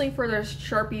mostly for their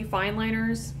Sharpie fine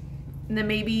liners. And then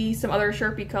maybe some other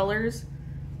Sharpie colors.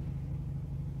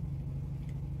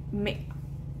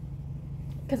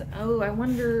 Because, oh, I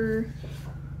wonder...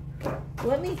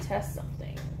 Let me test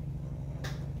something.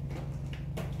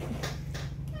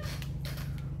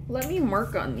 Let me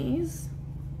mark on these.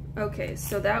 Okay,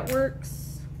 so that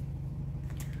works.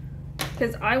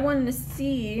 Because I wanted to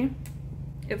see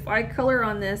if I color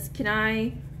on this, can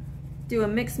I do a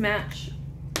mix match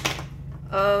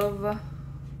of...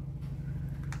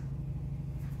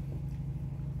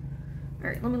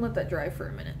 Alright, let me let that dry for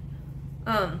a minute.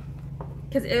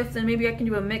 Because if, then maybe I can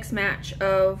do a mix match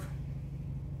of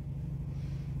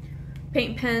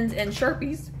paint pens and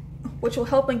Sharpies, which will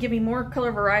help and give me more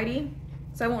color variety.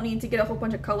 So I won't need to get a whole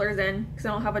bunch of colors in because I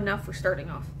don't have enough for starting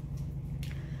off.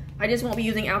 I just won't be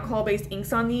using alcohol-based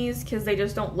inks on these because they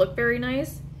just don't look very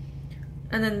nice.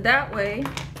 And then that way,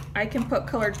 I can put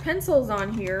colored pencils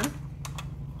on here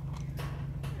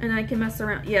and I can mess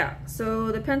around. Yeah,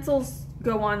 so the pencils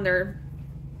go on there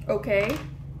okay.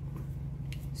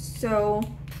 So,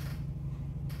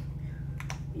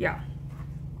 yeah.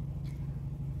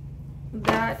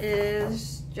 That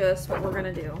is just what we're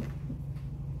gonna do.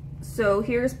 So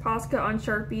here's Posca on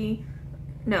Sharpie.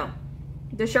 No,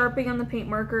 the Sharpie on the paint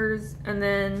markers, and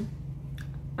then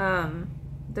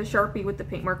the Sharpie with the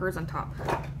paint markers on top.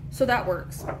 So that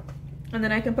works. And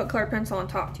then I can put colored pencil on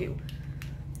top too.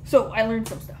 So I learned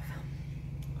some stuff.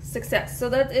 Success. So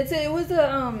that it was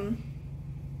a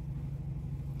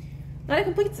not a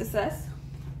complete success,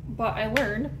 but I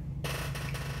learned.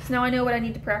 So now I know what I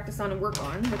need to practice on and work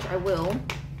on, which I will.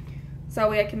 So that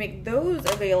way I can make those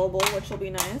available, which will be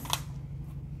nice.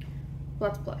 Well,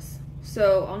 that's plus.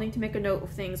 So I'll need to make a note of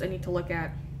things I need to look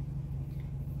at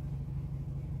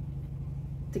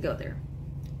to go there.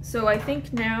 So I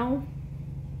think now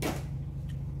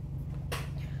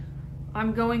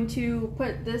I'm going to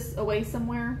put this away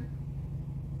somewhere.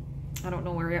 I don't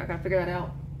know where yet, I gotta figure that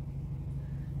out.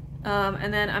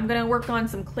 And then I'm gonna work on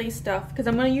some clay stuff because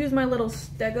I'm gonna use my little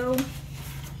Stego.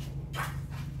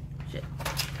 Shit.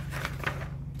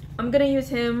 I'm gonna use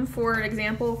him for an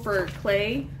example for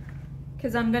clay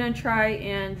because I'm gonna try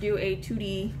and do a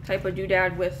 2D type of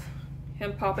doodad with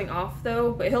him popping off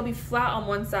though, but he'll be flat on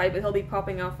one side, but he'll be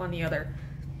popping off on the other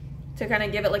to kind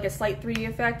of give it like a slight 3D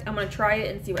effect. I'm gonna try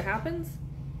it and see what happens.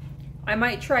 I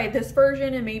might try this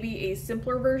version and maybe a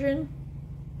simpler version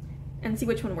and see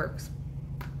which one works.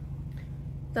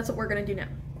 That's what we're gonna do now.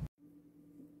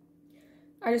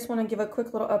 I just want to give a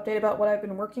quick little update about what I've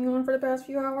been working on for the past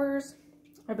few hours.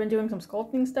 I've been doing some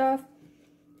sculpting stuff.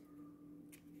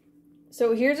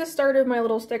 So here's a start of my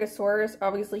little Stegosaurus.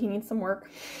 Obviously he needs some work.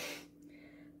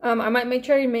 I might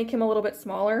try to make him a little bit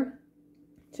smaller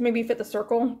to maybe fit the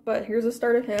circle, but here's the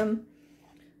start of him.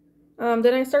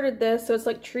 Then I started this, so it's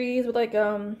like trees with like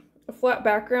a flat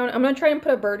background. I'm gonna try and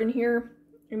put a bird in here,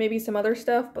 or maybe some other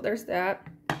stuff, but there's that.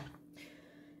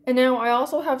 And now I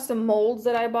also have some molds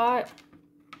that I bought.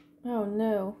 Oh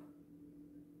no.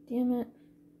 Damn it.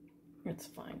 It's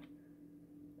fine.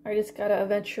 I just gotta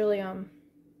eventually,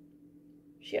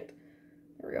 shit.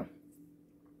 There we go.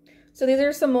 So these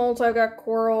are some molds. I've got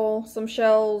coral, some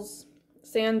shells,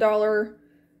 sand dollar,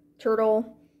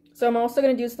 turtle. So I'm also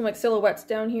going to do some like silhouettes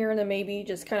down here and then maybe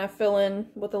just kind of fill in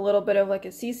with a little bit of like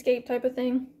a seascape type of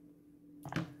thing.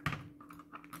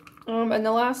 And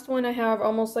the last one I have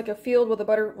almost like a field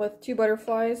with two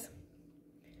butterflies.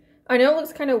 I know it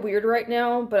looks kind of weird right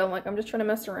now, but I'm just trying to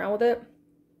mess around with it.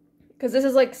 Because this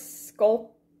is like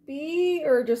Sculpey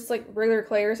or just like regular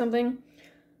clay or something.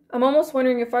 I'm almost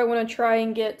wondering if I want to try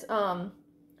and get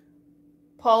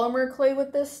polymer clay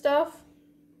with this stuff.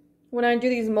 When I do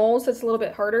these molds, it's a little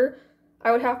bit harder.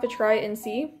 I would have to try it and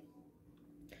see.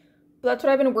 But that's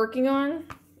what I've been working on.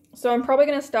 So I'm probably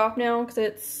going to stop now because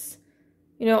it's,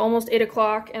 you know, almost 8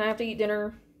 o'clock and I have to eat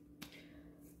dinner.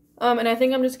 And I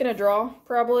think I'm just going to draw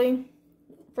probably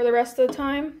for the rest of the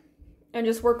time and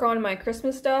just work on my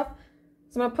Christmas stuff.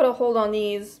 So I'm going to put a hold on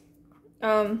these.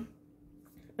 And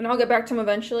I'll get back to them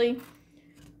eventually.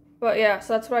 But yeah,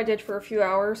 so that's what I did for a few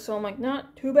hours. So I'm like,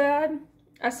 not too bad.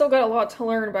 I still got a lot to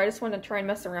learn, but I just wanted to try and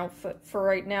mess around for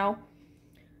right now.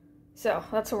 So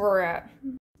that's where we're at.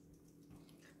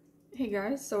 Hey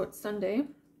guys, so it's Sunday.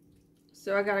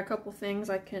 So I got a couple things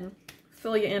I can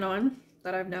fill you in on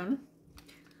that I've done.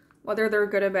 Whether they're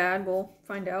good or bad, we'll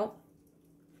find out.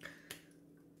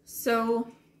 So,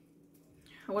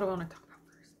 what do I want to talk about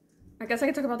first? I guess I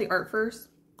can talk about the art first,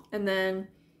 and then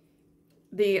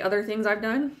the other things I've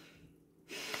done.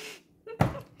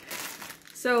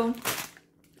 So,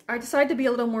 I decided to be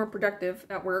a little more productive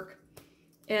at work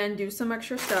and do some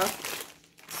extra stuff.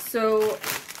 So,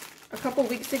 a couple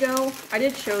weeks ago, I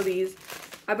did show these.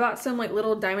 I bought some like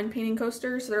little diamond painting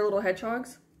coasters, so they're little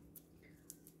hedgehogs.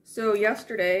 So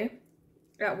yesterday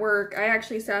at work, I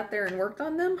actually sat there and worked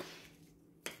on them.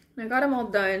 I got them all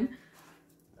done.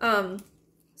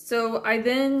 So I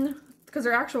then, because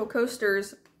they're actual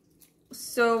coasters,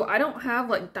 so I don't have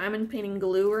like diamond painting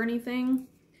glue or anything.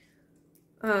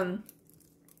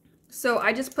 So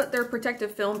I just put their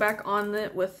protective film back on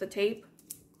it with the tape,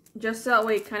 just so that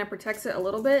way it kind of protects it a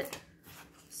little bit.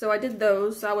 So I did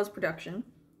those. That was production.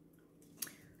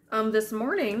 This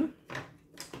morning,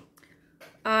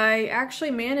 I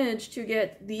actually managed to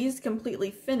get these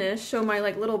completely finished. So my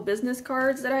like little business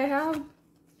cards that I have.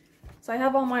 So I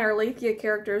have all my Arlathea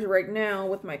characters right now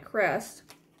with my crest.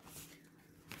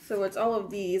 So it's all of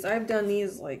these. I've done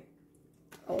these like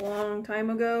a long time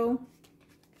ago.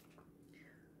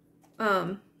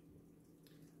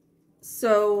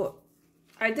 So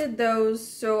I did those.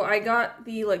 So I got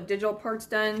the like digital parts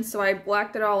done. So I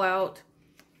blacked it all out.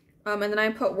 And then I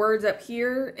put words up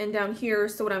here and down here.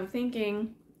 So what I'm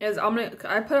thinking is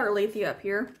I put Arlathea up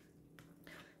here.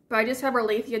 But I just have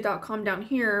Arlathea.com down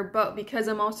here. But because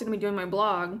I'm also going to be doing my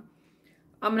blog,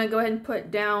 I'm going to go ahead and put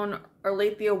down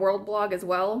Arlathea World blog as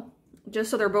well.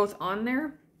 Just so they're both on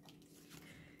there.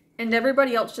 And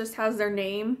everybody else just has their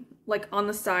name like on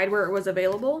the side where it was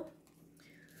available.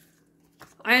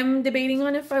 I'm debating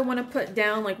on if I want to put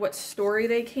down like what story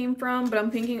they came from. But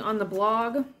I'm thinking on the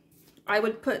blog, I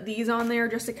would put these on there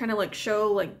just to kind of like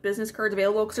show like business cards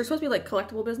available. Because they're supposed to be like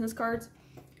collectible business cards.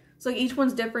 So like each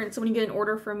one's different. So when you get an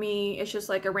order from me, it's just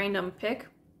like a random pick.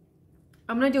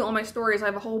 I'm going to do all my stories. I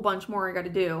have a whole bunch more I got to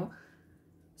do.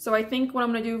 So I think what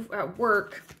I'm going to do at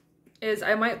work is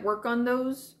I might work on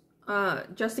those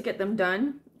just to get them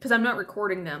done. Because I'm not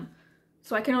recording them.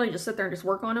 So I can really just sit there and just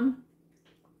work on them.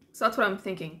 So that's what I'm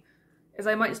thinking. Is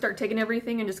I might start taking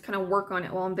everything and just kind of work on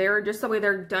it while I'm there. Just that way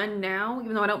they're done now.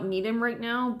 Even though I don't need them right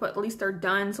now. But at least they're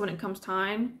done. So when it comes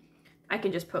time, I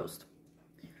can just post.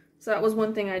 So that was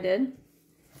one thing I did.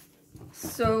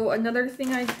 So another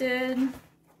thing I did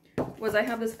was I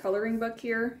have this coloring book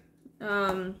here.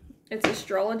 It's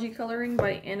Astrology Coloring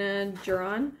by Anna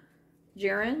Jaron.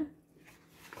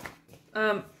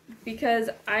 Because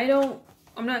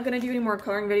I'm not going to do any more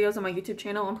coloring videos on my YouTube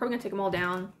channel. I'm probably going to take them all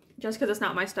down just because it's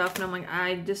not my stuff. And I'm like,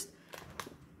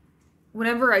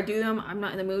 whenever I do them, I'm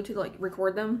not in the mood to like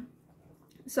record them.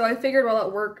 So I figured while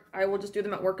at work, I will just do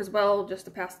them at work as well, just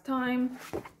to pass the time.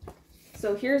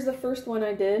 So here's the first one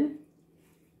I did.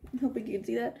 I'm hoping you can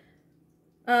see that.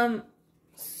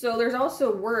 So there's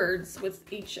also words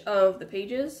with each of the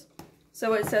pages.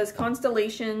 So it says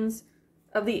constellations.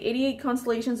 Of the 88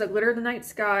 constellations that glitter the night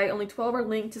sky, only 12 are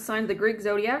linked to signs of the Greek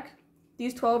zodiac.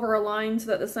 These 12 are aligned so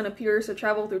that the sun appears to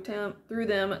travel through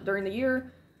them during the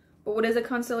year. But what is a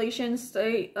constellation?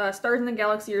 Stars in the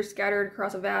galaxy are scattered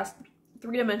across a vast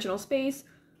three-dimensional space.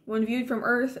 When viewed from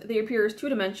Earth, they appear as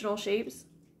two-dimensional shapes.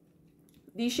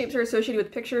 These shapes are associated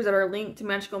with pictures that are linked to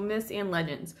magical myths and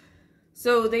legends.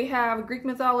 So they have Greek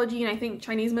mythology and I think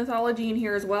Chinese mythology in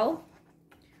here as well.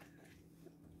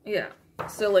 Yeah.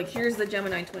 So, like, here's the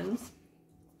Gemini twins.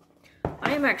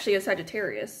 I am actually a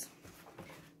Sagittarius.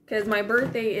 because my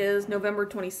birthday is November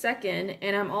 22nd,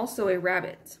 and I'm also a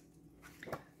rabbit.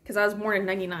 Because I was born in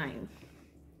 99.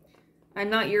 I'm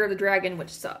not Year of the Dragon,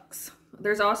 which sucks.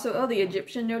 There's also, oh, the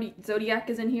Egyptian zodiac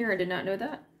is in here. I did not know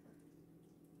that.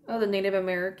 Oh, the Native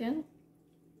American.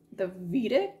 The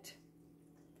Vedic.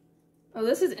 Oh,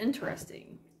 this is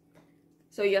interesting.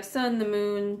 So yeah, sun, the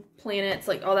moon, planets,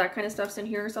 like all that kind of stuff's in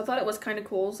here. So I thought it was kind of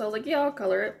cool. So I was like, yeah, I'll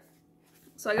color it.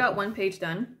 So I got one page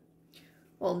done.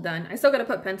 Well done. I still got to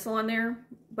put pencil on there,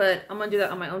 but I'm going to do that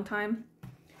on my own time.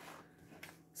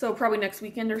 So probably next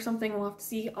weekend or something, we'll have to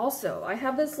see. Also, I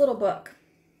have this little book.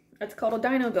 It's called a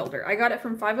Dino Builder. I got it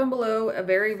from Five and Below a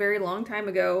very, very long time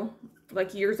ago,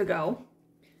 like years ago.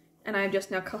 And I've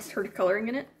just now started coloring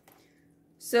in it.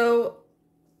 So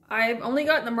I've only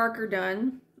gotten the marker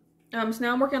done. So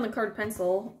now I'm working on the colored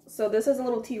pencil. So this is a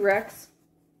little T-Rex.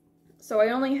 So I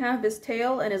only have his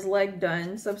tail and his leg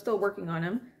done. So I'm still working on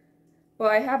him. But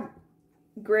I have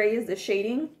grays, the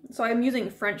shading. So I'm using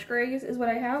French grays is what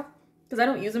I have. Because I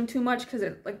don't use them too much because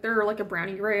they're like a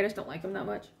brownie gray. I just don't like them that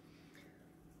much.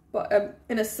 But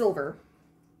in a silver.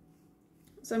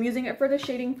 So I'm using it for the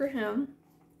shading for him.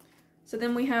 So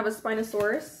then we have a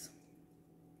Spinosaurus.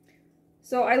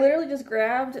 So I literally just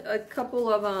grabbed a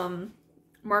couple of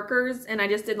markers and I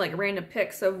just did like random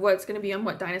picks of what's going to be on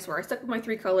what dinosaur. I stuck with my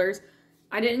 3 colors.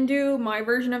 I didn't do my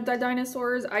version of the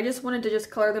dinosaurs. I just wanted to just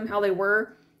color them how they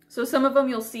were. So some of them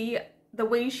you'll see the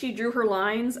way she drew her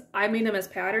lines, I made them as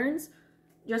patterns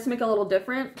just to make it a little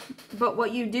different. But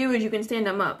what you do is you can stand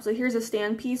them up. So here's a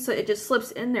stand piece, so it just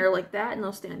slips in there like that and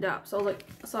they'll stand up. So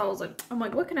I was like, I'm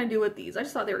like, what can I do with these? I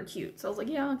just thought they were cute. So I was like,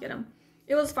 yeah, I'll get them.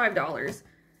 It was $5.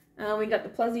 We got the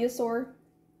plesiosaur.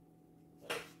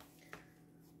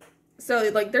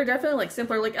 So like they're definitely like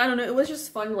simpler. Like I don't know, it was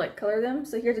just fun to like color them.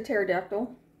 So here's a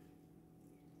pterodactyl.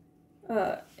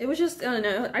 It was just, I don't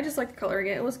know, I just liked coloring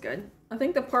it. It was good. I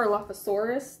think the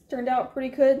Paralophosaurus turned out pretty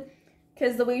good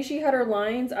because the way she had her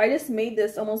lines, I just made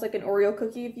this almost like an Oreo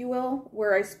cookie, if you will,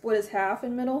 where I split his half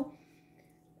in middle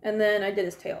and then I did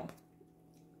his tail.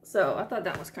 So I thought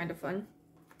that was kind of fun.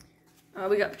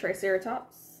 We got the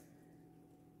Triceratops.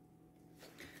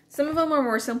 Some of them are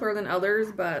more simpler than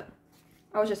others, but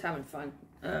I was just having fun.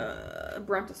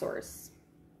 Brontosaurus.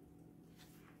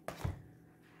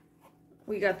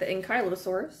 We got the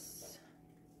Ankylosaurus.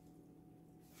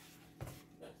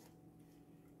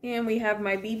 And we have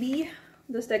my BB,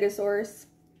 the Stegosaurus.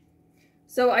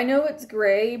 So I know it's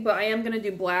gray, but I am going to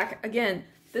do black. Again,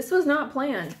 this was not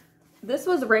planned. This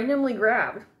was randomly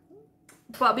grabbed.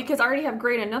 But because I already have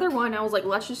gray in another one, I was like,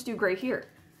 let's just do gray here.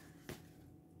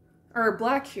 Or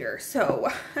black here.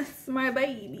 So, that's my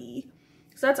baby.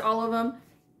 So that's all of them.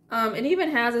 It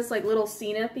even has this like little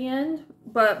scene at the end,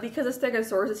 but because the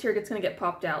Stegosaurus is here, it's going to get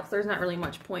popped out, so there's not really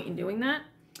much point in doing that.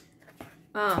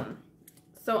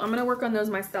 So I'm going to work on those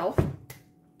myself.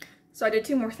 So I did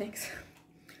 2 more things.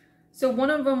 So one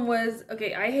of them was,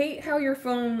 okay,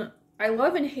 I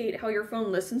love and hate how your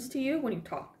phone listens to you when you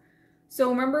talk. So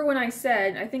remember when I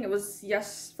said, I think it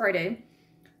was Friday,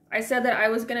 I said that I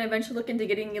was going to eventually look into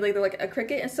getting either like a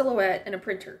Cricut, a Silhouette, and a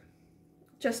printer.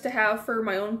 Just to have for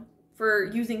my own, for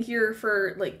using here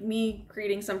for like me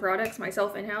creating some products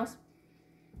myself in-house.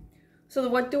 So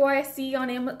what do I see on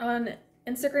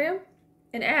Instagram?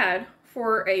 An ad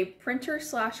for a printer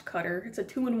 / cutter. It's a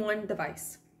 2-in-1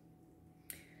 device.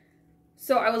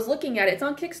 So I was looking at it. It's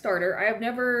on Kickstarter. I have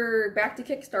never backed to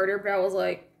Kickstarter, but I was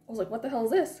like, what the hell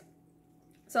is this?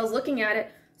 So I was looking at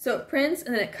it. So it prints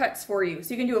and then it cuts for you.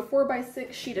 So you can do a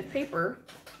 4x6 sheet of paper.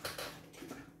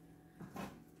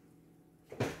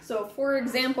 So for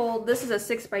example, this is a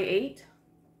 6x8.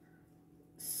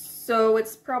 So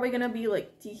it's probably going to be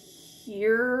like to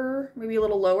here, maybe a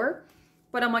little lower.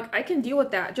 But I'm like, I can deal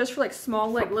with that just for like small,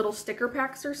 like little sticker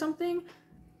packs or something.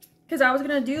 Because I was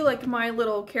going to do like my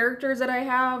little characters that I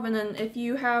have. And then if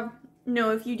you have,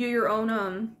 if you do your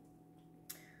own,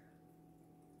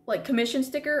 like commission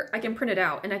sticker, I can print it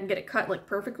out and I can get it cut like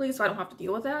perfectly. So I don't have to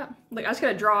deal with that. Like I just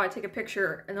got to draw it, take a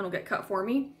picture, and then it'll get cut for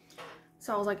me.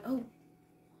 So I was like, oh.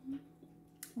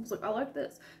 I was like, I like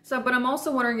this. So, but I'm also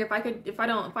wondering if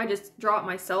I just draw it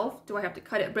myself, do I have to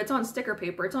cut it? But it's on sticker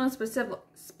paper. It's on a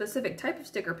specific type of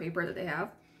sticker paper that they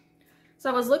have. So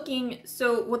I was looking,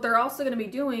 so what they're also going to be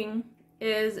doing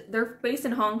is they're based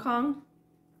in Hong Kong.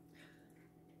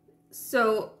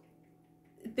 So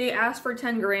they asked for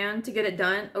 10 grand to get it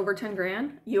done, over 10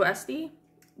 grand USD.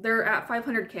 They're at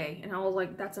 500K. And I was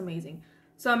like, that's amazing.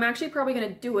 So I'm actually probably going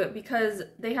to do it because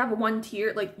they have one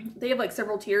tier, like they have like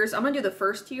several tiers. I'm going to do the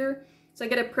first tier. So I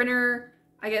get a printer,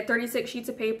 I get 36 sheets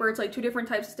of paper. It's like 2 different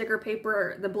types of sticker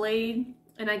paper, the blade,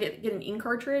 and I get an ink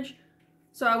cartridge.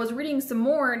 So I was reading some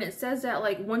more, and it says that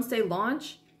like once they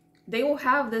launch, they will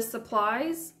have this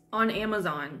supplies on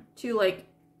Amazon to like,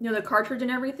 you know, the cartridge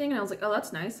and everything. And I was like, oh,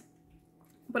 that's nice.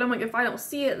 But I'm like, if I don't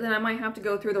see it, then I might have to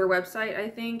go through their website, I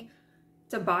think,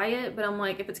 to buy it. But I'm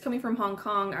like, if it's coming from Hong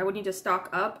Kong, I would need to stock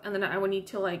up, and then I would need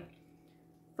to like,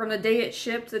 from the day it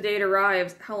shipped to the day it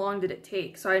arrives, how long did it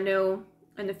take? So I know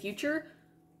in the future.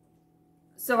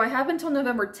 So I have until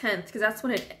November 10th, because that's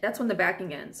when the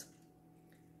backing ends.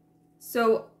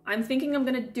 So I'm thinking I'm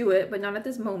gonna do it, but not at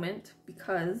this moment,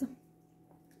 because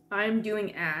I'm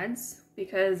doing ads,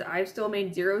 because I've still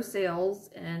made 0 sales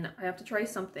and I have to try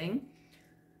something.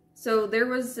 So there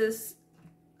was this,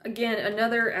 again,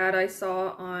 another ad I saw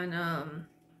on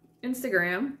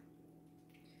Instagram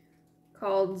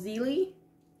called Zeely.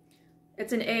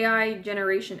 It's an AI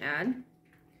generation ad.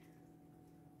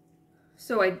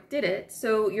 So I did it.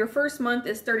 So your first month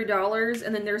is $30,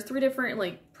 and then there's 3 different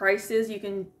like prices you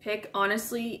can pick.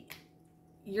 Honestly,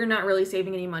 you're not really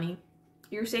saving any money.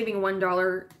 You're saving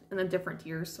 $1 in the different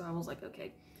tiers. So I was like,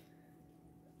 okay.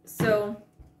 So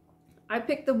I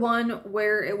picked the one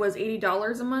where it was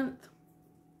 $80 a month,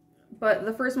 but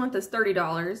the first month is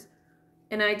 $30,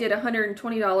 and I did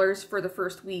 $120 for the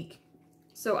first week.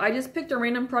 So I just picked a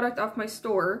random product off my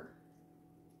store,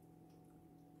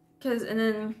 and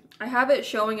then I have it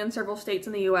showing in several states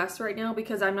in the US right now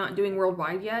because I'm not doing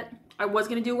worldwide yet. I was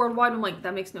going to do worldwide, I'm like,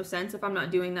 that makes no sense if I'm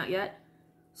not doing that yet.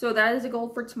 So that is a goal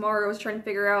for tomorrow. I was trying to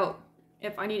figure out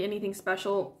if I need anything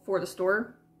special for the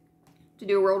store to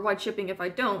do worldwide shipping. If I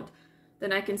don't,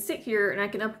 then I can sit here and I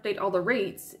can update all the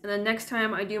rates, and then next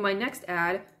time I do my next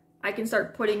ad, I can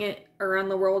start putting it around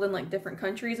the world in like different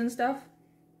countries and stuff.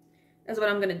 That's what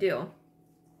I'm gonna do.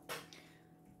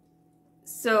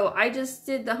 So I just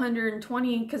did the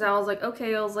 120 because I was like,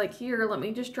 okay, I was like, here, let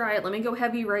me just try it. Let me go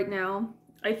heavy right now.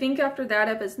 I think after that,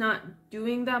 if it's not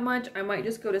doing that much, I might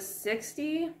just go to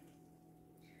 60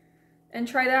 and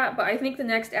try that. But I think the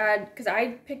next ad, because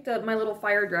I picked up my little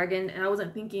fire dragon and I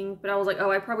wasn't thinking, but I was like, oh,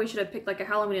 I probably should have picked like a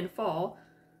Halloween and fall.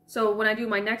 So when I do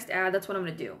my next ad, that's what I'm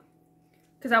gonna do.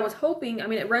 Because I was hoping, I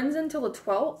mean, it runs until the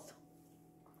 12th,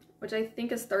 which I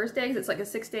think is Thursday, because it's like a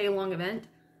 6-day long event.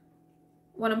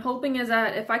 What I'm hoping is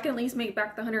that if I can at least make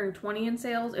back the 120 in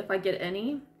sales, if I get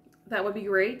any, that would be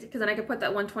great, because then I could put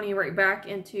that 120 right back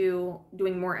into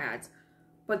doing more ads.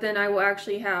 But then I will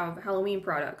actually have Halloween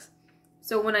products.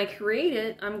 So when I create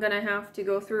it, I'm going to have to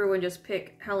go through and just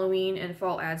pick Halloween and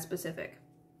fall ad specific.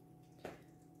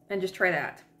 And just try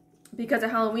that. Because the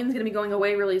Halloween is going to be going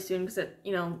away really soon, because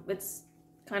it's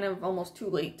kind of almost too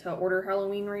late to order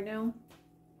Halloween right now.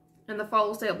 And the fall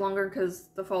will stay up longer because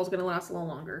the fall is going to last a little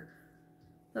longer.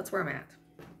 That's where I'm at.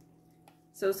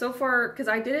 So far, because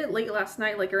I did it late last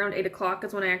night, like around 8 o'clock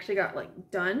is when I actually got like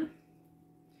done.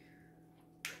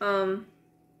 So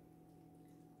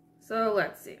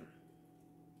let's see.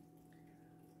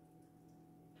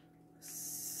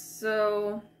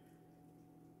 So,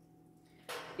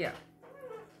 yeah.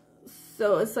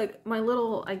 So it's like my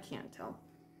little, I can't tell.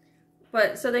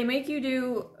 But so they make you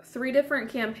do 3 different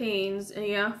campaigns, and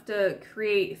you have to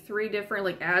create 3 different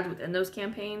like ads within those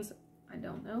campaigns. I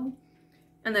don't know.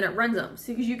 And then it runs them.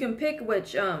 So because you can pick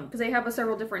which, because they have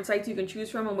several different sites you can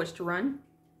choose from on which to run.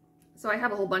 So I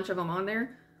have a whole bunch of them on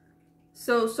there.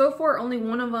 So far only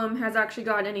one of them has actually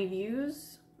gotten any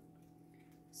views.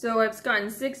 So I've gotten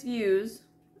 6 views.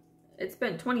 It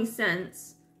spent 20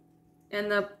 cents. And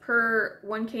the per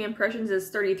 1K impressions is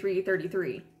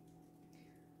 33.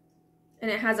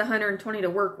 And it has 120 to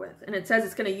work with. And it says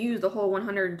it's going to use the whole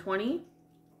 120.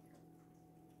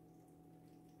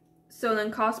 So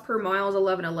then cost per mile is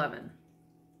 $11.11.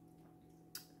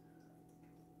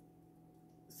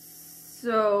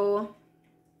 So,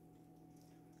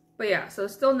 but yeah, so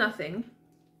still nothing.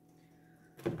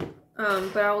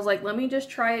 But I was like, let me just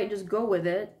try it, just go with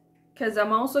it. Because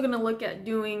I'm also going to look at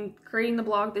creating the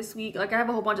blog this week. Like I have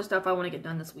a whole bunch of stuff I want to get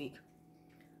done this week.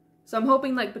 So I'm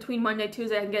hoping like between Monday,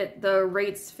 Tuesday, I can get the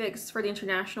rates fixed for the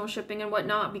international shipping and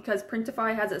whatnot. Because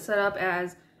Printify has it set up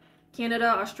as Canada,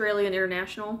 Australia, and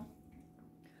international.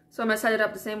 So I'm going to set it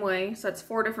up the same way. So that's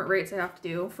 4 different rates I have to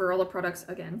do for all the products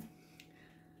again.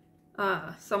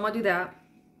 So I'm going to do that.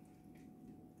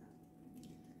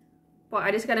 But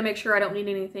I just got to make sure I don't need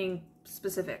anything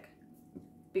specific.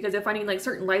 Because if I need like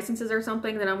certain licenses or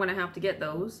something, then I'm going to have to get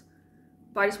those.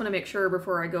 But I just want to make sure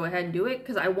before I go ahead and do it.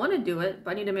 Because I want to do it,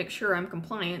 but I need to make sure I'm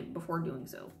compliant before doing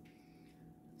so.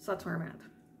 So that's where I'm at.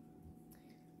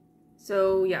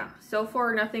 So yeah, so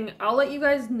far nothing. I'll let you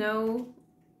guys know.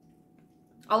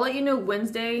 I'll let you know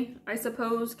Wednesday, I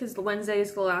suppose, because Wednesday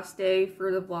is the last day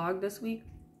for the vlog this week.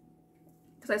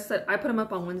 Because I said I put them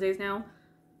up on Wednesdays now.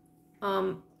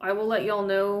 I will let y'all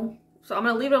know. So I'm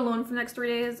going to leave it alone for the next 3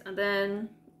 days, and then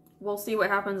we'll see what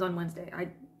happens on Wednesday.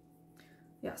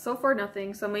 Yeah, so far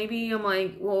nothing. So maybe I'm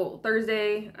like, well,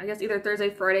 Thursday, I guess either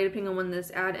Thursday, Friday, depending on when this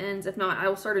ad ends. If not, I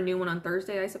will start a new one on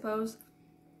Thursday, I suppose.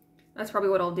 That's probably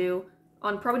what I'll do.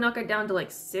 I'll probably knock it down to like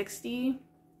 60,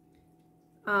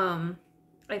 I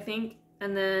think.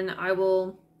 And then I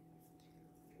will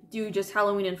do just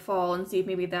Halloween and fall and see if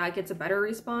maybe that gets a better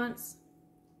response.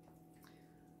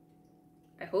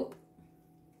 I hope.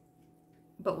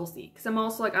 But we'll see. Because I'm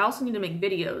also like, I also need to make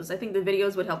videos. I think the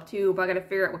videos would help too, but I gotta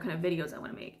figure out what kind of videos I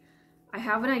want to make. I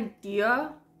have an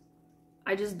idea.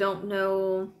 I just don't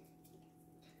know.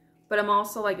 But I'm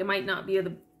also like, it might not be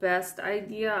the best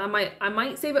idea. I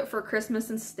might save it for Christmas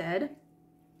instead.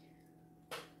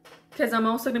 Because I'm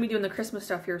also gonna be doing the Christmas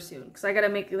stuff here soon. Because I gotta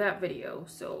make that video.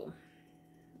 So,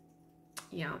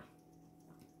 yeah.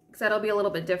 Because that'll be a little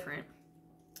bit different.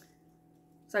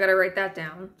 So I gotta write that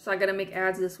down. So I gotta make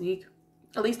ads this week.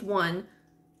 At least one,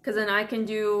 because then I can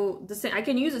do the same. I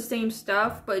can use the same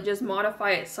stuff, but just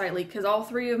modify it slightly. Because all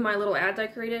 3 of my little ads I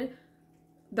created,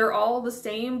 they're all the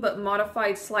same, but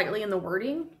modified slightly in the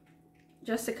wording,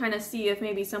 just to kind of see if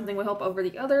maybe something will help over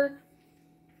the other.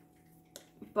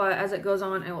 But as it goes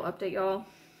on, I will update y'all.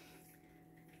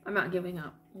 I'm not giving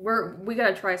up. We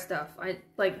gotta try stuff.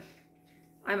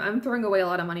 I'm throwing away a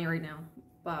lot of money right now,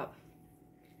 but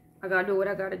I gotta do what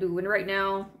I gotta do. And right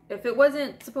now, if it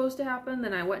wasn't supposed to happen,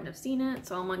 then I wouldn't have seen it.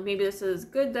 So I'm like, maybe this is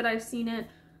good that I've seen it.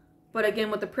 But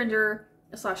again, with the printer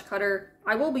 / cutter,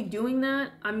 I will be doing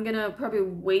that. I'm gonna probably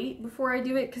wait before I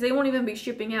do it because they won't even be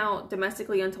shipping out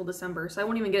domestically until December. So I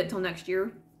won't even get it till next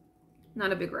year.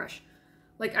 Not a big rush.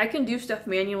 Like, I can do stuff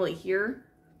manually here.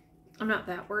 I'm not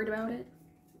that worried about it.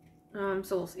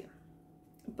 So we'll see.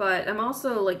 But I'm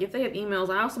also, like, if they have emails,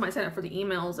 I also might sign up for the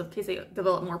emails in case they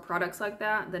develop more products like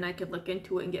that. Then I could look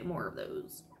into it and get more of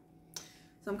those.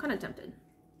 So I'm kind of tempted.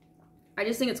 I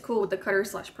just think it's cool with the cutter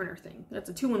 / printer thing. That's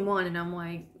a 2-in-1, and I'm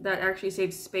like, that actually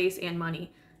saves space and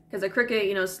money. Because a Cricut,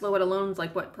 you know, slow it alone is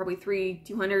like, what, probably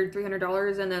 $200,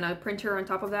 $300, and then a printer on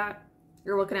top of that,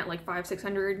 you're looking at like $500,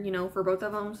 $600, you know, for both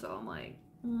of them. So I'm like,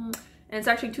 And it's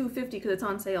actually $250 because it's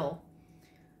on sale.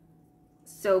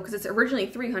 So, because it's originally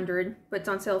 $300, but it's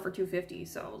on sale for $250.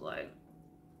 So I was like,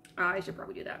 I should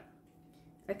probably do that.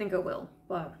 I think I will.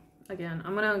 But again,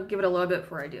 I'm going to give it a little bit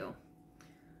before I do.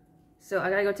 So I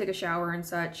got to go take a shower and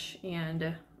such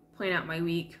and plan out my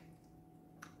week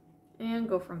and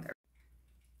go from there.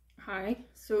 Hi.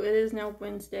 So it is now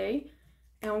Wednesday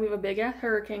and we have a big ass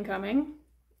hurricane coming.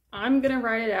 I'm going to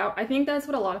ride it out. I think that's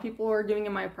what a lot of people are doing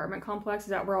in my apartment complex, is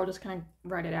that we're all just kind of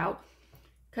ride it out.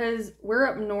 Because we're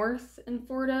up north in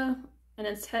Florida, and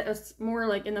it's more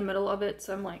like in the middle of it,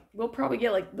 so I'm like, we'll probably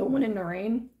get like the wind and the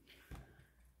rain.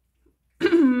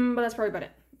 But that's probably about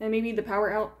it. And maybe the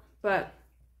power out, but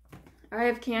I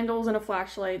have candles and a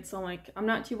flashlight, so I'm like, I'm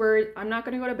not too worried. I'm not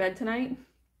going to go to bed tonight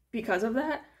because of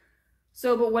that.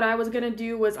 So, but what I was going to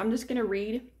do was I'm just going to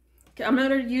read. I'm going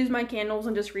to use my candles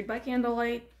and just read by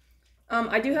candlelight.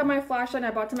 I do have my flashlight.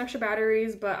 I bought some extra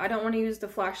batteries, but I don't want to use the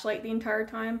flashlight the entire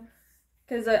time.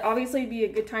 Because obviously it'd be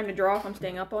a good time to draw if I'm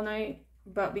staying up all night.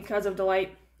 But because of the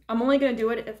light, I'm only going to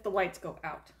do it if the lights go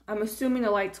out. I'm assuming the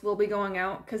lights will be going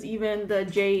out because even the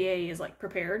JEA is like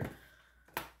prepared.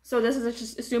 So this is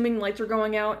just assuming lights are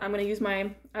going out. I'm going to use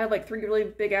I have like 3 really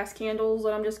big ass candles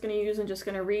that I'm just going to use and just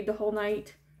going to read the whole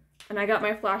night. And I got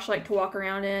my flashlight to walk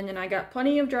around in, and I got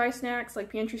plenty of dry snacks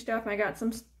like pantry stuff. And I got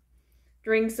some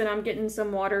drinks, and I'm getting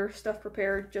some water stuff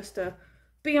prepared just to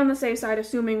be on the safe side,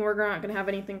 assuming we're not going to have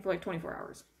anything for like 24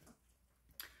 hours.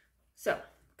 So,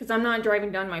 because I'm not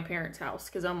driving down to my parents' house,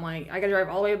 because I'm like, I got to drive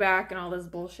all the way back and all this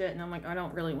bullshit, and I'm like, I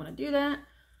don't really want to do that.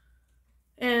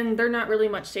 And they're not really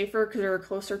much safer because they're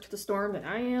closer to the storm than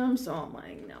I am, so I'm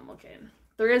like, no, I'm okay.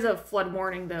 There is a flood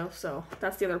warning though, so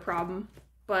that's the other problem.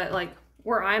 But like,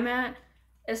 where I'm at,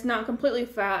 it's not completely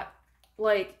flat.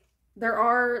 Like, there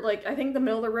are, like, I think the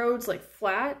middle of the road's like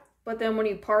flat, but then when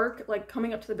you park, like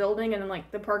coming up to the building, and then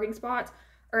like the parking spots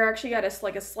are actually at a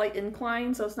slight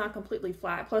incline, so it's not completely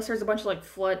flat. Plus there's a bunch of like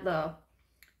the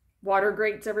water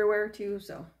grates everywhere too,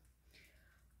 so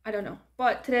I don't know.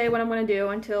 But today what I'm going to do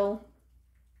until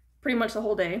pretty much the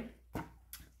whole day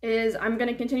is I'm going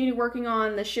to continue working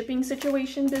on the shipping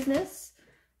situation business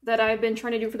that I've been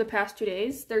trying to do for the past 2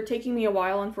 days. They're taking me a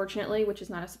while, unfortunately, which is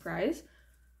not a surprise.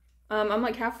 I'm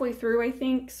like halfway through, I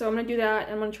think, so I'm going to do that.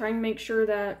 I'm going to try and make sure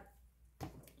that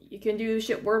you can do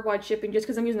worldwide shipping, just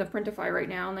because I'm using the Printify right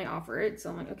now and they offer it. So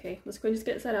I'm like, okay, let's go and just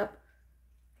get it set up.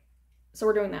 So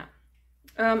we're doing that.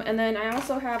 And then I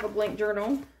also have a blank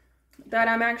journal that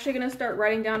I'm actually going to start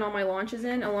writing down all my launches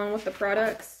in, along with the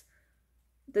products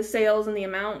the sales and the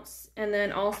amounts, and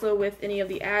then also with any of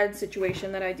the ad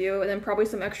situation that I do, and then probably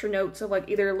some extra notes of like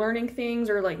either learning things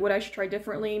or like what I should try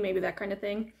differently, maybe that kind of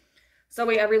thing. So that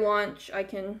way every launch I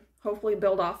can hopefully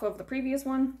build off of the previous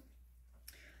one,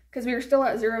 because we are still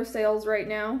at 0 sales right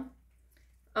now.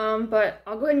 But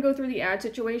I'll go ahead and go through the ad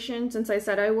situation since I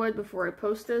said I would before I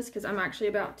post this, because I'm actually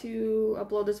about to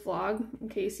upload this vlog in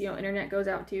case, internet goes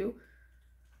out too.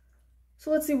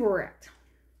 So let's see where we're at.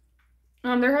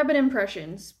 There have been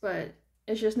impressions, but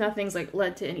it's just nothing's like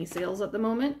led to any sales at the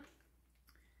moment.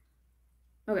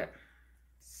 Okay.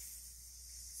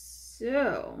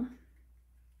 So,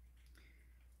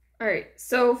 alright,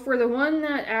 so for the one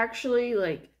that actually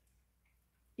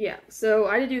so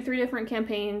I did do 3 different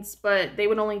campaigns, but they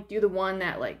would only do the one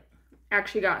that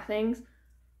actually got things.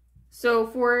 So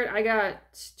for it, I got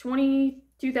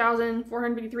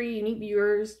 22,453 unique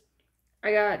viewers.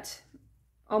 I got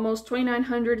almost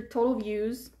 2,900 total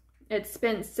views. It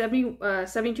spent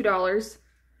 $72.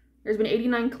 There's been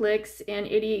 89 clicks and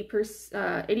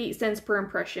 88 cents per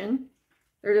impression.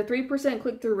 There's a 3%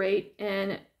 click-through rate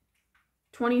and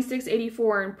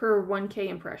 26.84 per 1K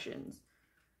impressions.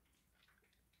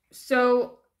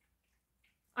 So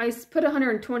I put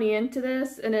 120 into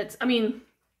this, and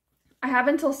I have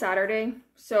until Saturday,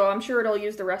 so I'm sure it'll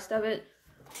use the rest of it.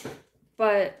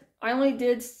 But I only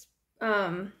did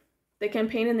the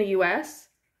campaign in the US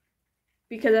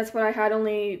because that's what I had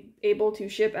only able to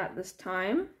ship at this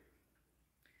time.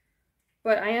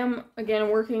 But I am, again,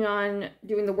 working on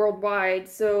doing the worldwide.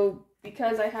 So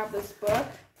because I have this book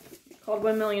called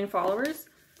 1 Million Followers,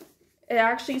 it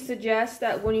actually suggests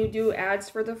that when you do ads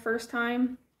for the first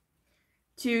time,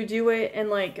 to do it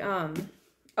in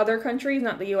other countries,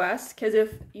 not the US, because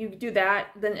if you do that,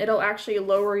 then it'll actually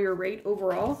lower your rate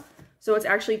overall. So it's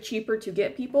actually cheaper to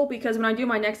get people, because when I do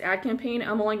my next ad campaign,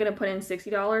 I'm only going to put in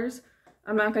 $60.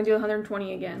 I'm not going to do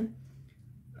 120 again.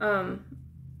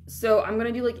 So I'm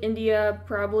going to do India,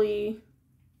 probably.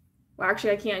 Well,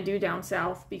 actually I can't do down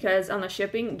south because on the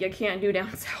shipping, you can't do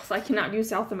down south. I cannot do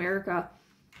South America.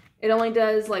 It only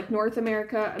does North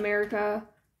America, America,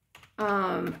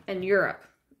 and Europe.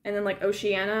 And then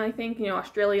Oceania, I think,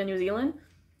 Australia, New Zealand.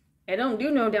 I don't do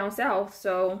no down south,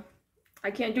 so I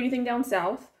can't do anything down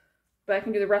south, but I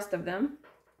can do the rest of them.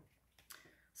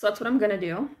 So that's what I'm going to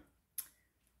do.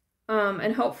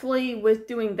 And hopefully with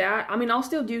doing that, I'll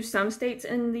still do some states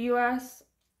in the US,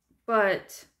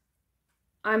 but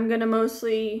I'm going to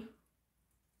mostly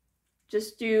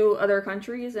just do other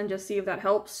countries and just see if that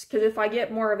helps. Because if I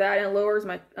get more of that and it lowers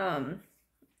my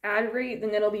ad rate,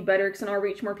 then it'll be better because then I'll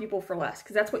reach more people for less.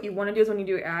 Because that's what you want to do is when you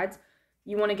do ads,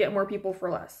 you want to get more people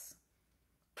for less.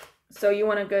 So you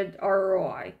want a good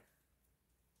ROI.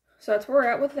 So that's where we're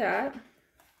at with that.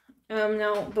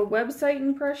 Now the website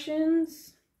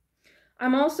impressions,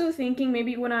 I'm also thinking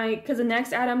maybe because the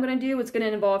next ad I'm going to do, it's going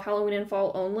to involve Halloween and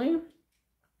fall only.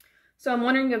 So I'm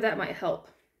wondering if that might help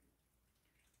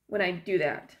when I do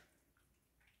that.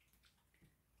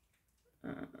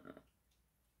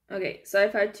 Okay, so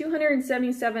I've had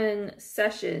 277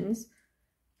 sessions.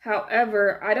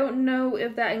 However, I don't know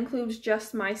if that includes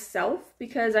just myself,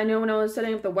 because I know when I was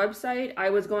setting up the website, I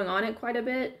was going on it quite a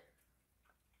bit.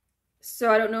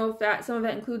 So I don't know if some of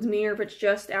that includes me or if it's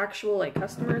just actual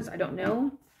customers. I don't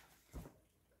know.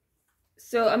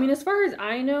 So, as far as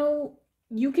I know,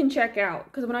 you can check out,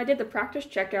 because when I did the practice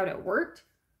checkout, it worked.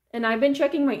 And I've been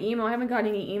checking my email. I haven't got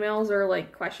any emails or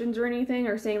questions or anything,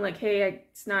 or saying hey,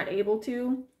 it's not able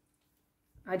to.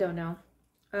 I don't know.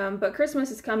 But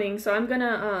Christmas is coming, so I'm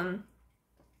gonna,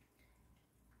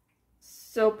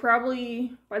 so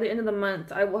probably by the end of the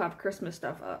month, I will have Christmas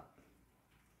stuff up.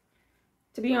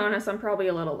 To be honest, I'm probably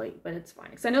a little late, but it's fine.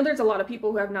 Because I know there's a lot of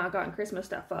people who have not gotten Christmas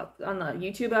stuff up. On the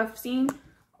YouTube I've seen,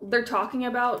 they're talking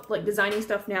about designing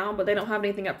stuff now, but they don't have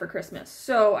anything up for Christmas.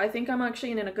 So I think I'm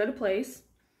actually in a good place.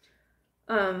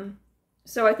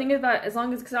 So I think that as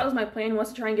long as, because that was my plan, was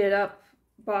to try and get it up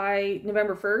by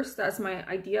November 1st. That's my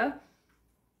idea.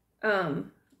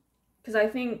 Because I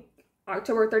think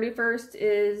October 31st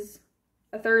is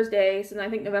a Thursday, so then I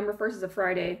think November 1st is a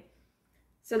Friday.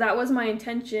 So that was my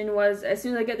intention, was as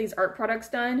soon as I get these art products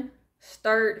done,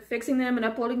 start fixing them and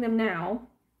uploading them now.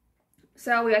 So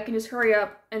that way I can just hurry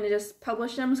up and just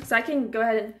publish them. Because I can go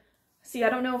ahead and see, I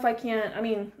don't know if I can,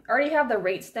 I already have the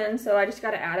rates done, so I just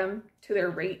got to add them to their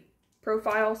rate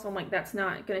profile. So I'm that's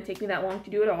not going to take me that long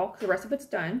to do it all, because the rest of it's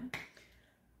done.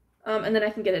 And then I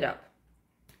can get it up.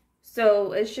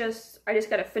 So it's just, I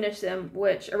just got to finish them,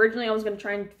 which originally I was going to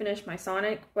try and finish my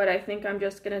Sonic, but I think I'm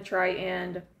just going to try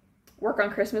and work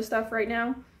on Christmas stuff right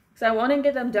now. So I want to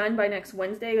get them done by next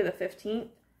Wednesday or the 15th.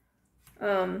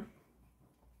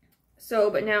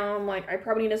 So, but now I'm like, I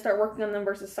probably need to start working on them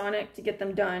versus Sonic to get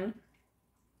them done.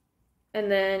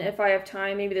 And then if I have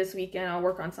time, maybe this weekend, I'll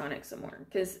work on Sonic some more.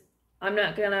 Because I'm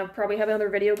not going to probably have another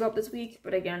video go up this week.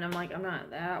 But again, I'm like, I'm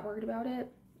not that worried about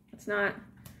it. It's not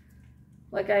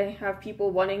like I have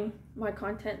people wanting my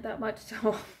content that much.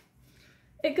 So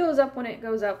it goes up when it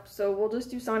goes up. So we'll just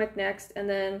do Sonic next. And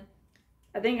then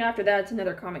I think after that, it's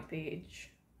another comic page.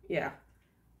 Yeah.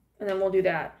 And then we'll do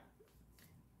that.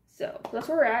 So that's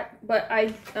where we're at. But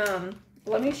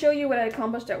let me show you what I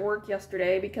accomplished at work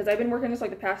yesterday, because I've been working this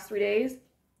like the past 3 days.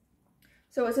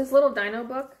 So it's this little dino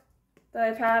book that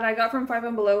I've had. I got from 5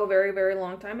 and Below a very, very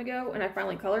long time ago, and I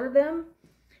finally colored them.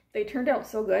 They turned out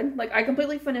so good. Like, I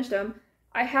completely finished them.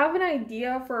 I have an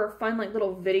idea for a fun like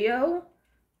little video,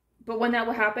 but when that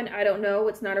will happen, I don't know.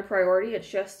 It's not a priority. It's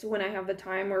just when I have the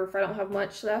time, or if I don't have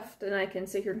much left, then I can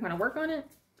sit here and kind of work on it.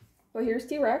 But here's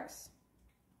T-Rex.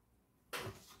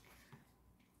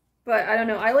 But I don't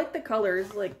know, I like the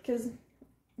colors, like, because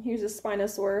here's a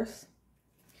Spinosaurus.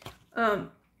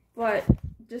 But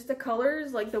just the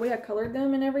colors, like the way I colored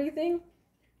them and everything.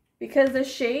 Because the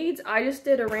shades, I just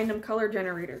did a random color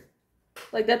generator.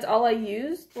 Like, that's all I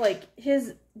used. Like,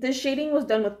 the shading was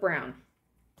done with brown.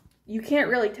 You can't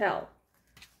really tell.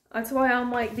 That's why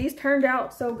I'm like, these turned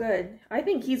out so good. I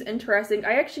think he's interesting.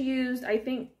 I actually used, I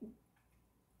think,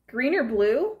 green or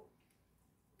blue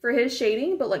for his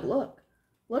shading. But, like,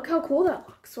 look how cool that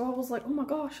looks. So I was like, oh my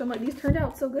gosh. I'm like, these turned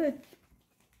out so good.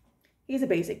 He's a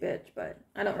basic bitch, but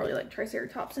I don't really like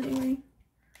Triceratops anyway.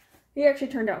 He actually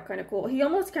turned out kind of cool. He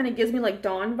almost kind of gives me like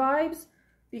Dawn vibes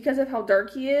because of how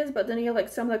dark he is, but then you have like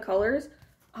some of the colors.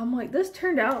 I'm like, this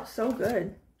turned out so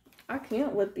good. I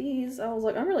can't with these. I was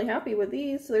like, I'm really happy with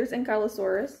these. So there's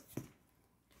Ankylosaurus.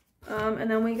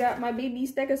 And then we got my baby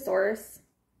Stegosaurus.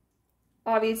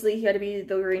 Obviously, he had to be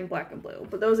the green, black, and blue.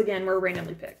 But those, again, were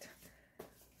randomly picked.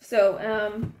 So,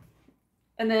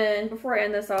 and then before I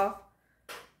end this off,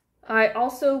 I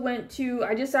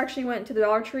just actually went to the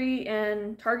Dollar Tree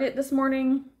and Target this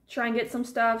morning, try and get some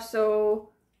stuff. So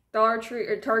Dollar Tree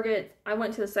or Target, I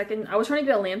went to the second, I was trying to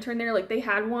get a lantern there. Like, they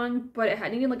had one, but it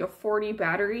needed like a 40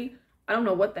 battery. I don't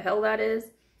know what the hell that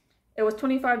is. It was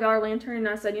 $25 lantern, and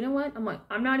I said, you know what? I'm like,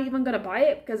 I'm not even gonna buy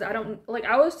it because I don't, like,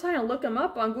 I was trying to look them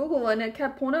up on Google and it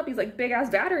kept pulling up these like big ass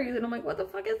batteries, and I'm like, what the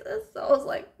fuck is this? So I was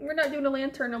like, we're not doing a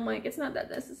lantern. I'm like, it's not that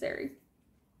necessary.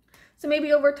 So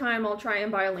maybe over time I'll try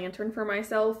and buy a lantern for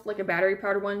myself, like a battery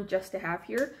powered one, just to have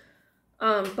here.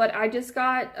 But I just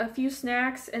got a few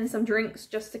snacks and some drinks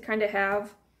just to kind of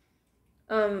have.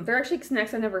 They're actually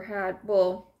snacks I never had.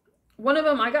 Well, one of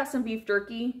them, I got some beef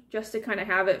jerky just to kind of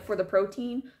have it for the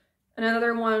protein.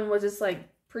 Another one was just like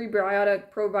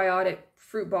prebiotic, probiotic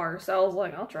fruit bar. So I was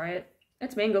like, I'll try it.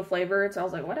 It's mango flavored. So I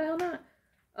was like, what the hell not?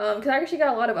 Because I actually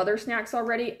got a lot of other snacks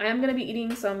already. I am going to be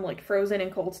eating some like frozen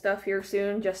and cold stuff here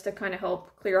soon, just to kind of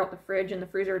help clear out the fridge and the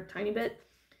freezer a tiny bit,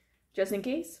 just in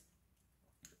case.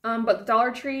 But the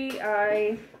Dollar Tree,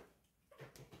 I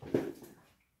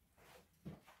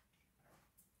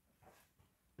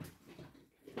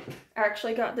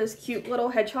actually got this cute little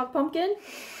hedgehog pumpkin.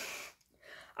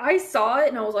 I saw it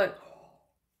and I was like,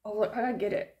 I gotta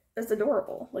get it. It's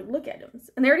adorable. Like, look at him.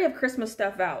 And they already have Christmas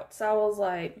stuff out. So I was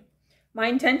like, my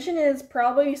intention is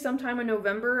probably sometime in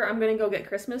November, I'm going to go get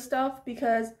Christmas stuff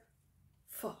because,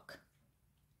 fuck.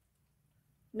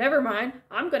 Never mind.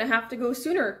 I'm going to have to go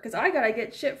sooner because I got to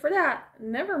get shit for that.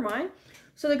 Never mind.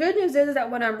 So the good news is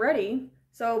that when I'm ready,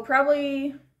 so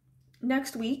probably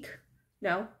next week,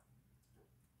 no.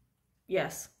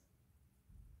 Yes.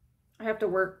 I have to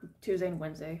work Tuesday and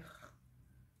Wednesday.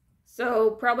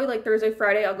 So probably like Thursday,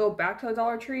 Friday, I'll go back to the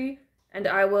Dollar Tree and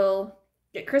I will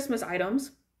get Christmas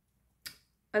items.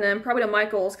 And then probably to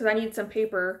Michael's because I need some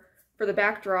paper for the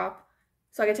backdrop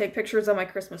so I can take pictures of my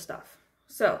Christmas stuff.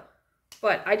 So,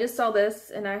 but I just saw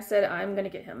this and I said I'm going to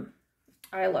get him.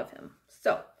 I love him.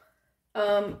 So,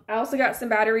 I also got some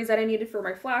batteries that I needed for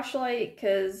my flashlight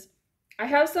because I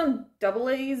have some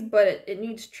AA's, but it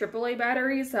needs AAA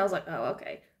batteries. So I was like, oh,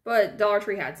 okay. But Dollar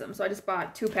Tree had some, so I just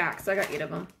bought 2 packs. So I got 8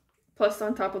 of them. Plus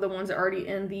on top of the ones that are already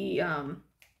in the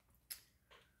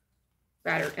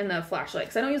flashlight.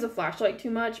 Because I don't use a flashlight too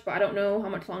much, but I don't know how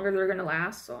much longer they're going to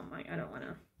last. So I'm like, I don't want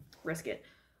to risk it.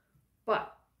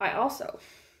 But I also,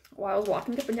 while I was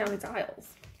walking up and down these aisles,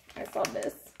 I saw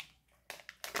this.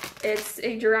 It's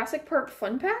a Jurassic Park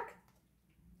fun pack.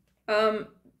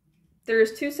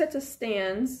 There's 2 sets of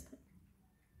stands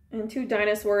and 2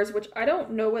 dinosaurs, which I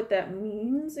don't know what that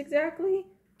means exactly.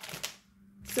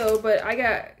 So, but I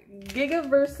got Giga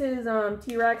versus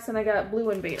T-Rex, and I got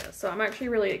Blue and Beta. So I'm actually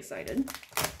really excited.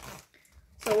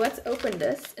 So let's open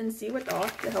this and see what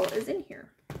the hell is in here.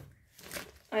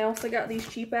 I also got these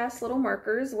cheap ass little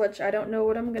markers, which I don't know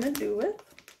what I'm gonna do with.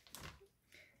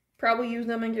 Probably use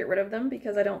them and get rid of them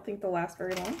because I don't think they'll last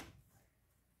very long.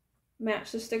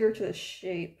 Match the sticker to the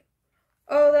shape.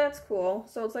 Oh, that's cool.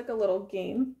 So it's like a little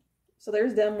game. So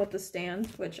there's them with the stand,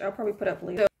 which I'll probably put up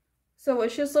later. So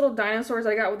it's just little dinosaurs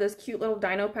I got with this cute little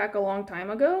dino pack a long time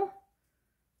ago.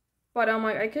 But I'm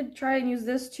like, I could try and use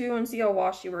this too and see how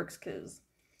washi works, because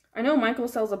I know Michael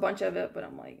sells a bunch of it, but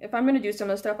I'm like, if I'm going to do some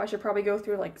of the stuff, I should probably go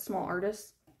through like small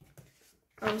artists.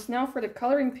 So now for the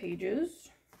coloring pages.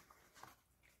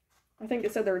 I think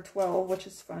it said there were 12, which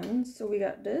is fun. So we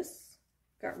got this.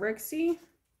 Got Rexy.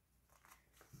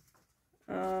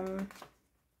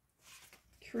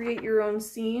 Create your own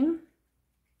scene.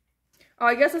 Oh,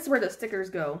 I guess that's where the stickers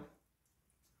go.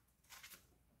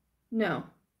 No.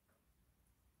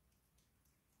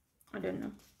 I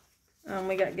didn't know.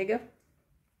 We got Giga.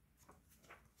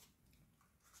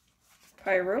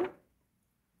 Pyro.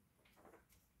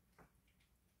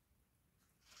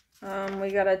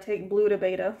 We gotta take Blue to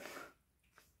Beta.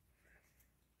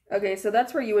 Okay, so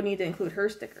that's where you would need to include her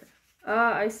sticker.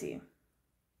 Ah, I see.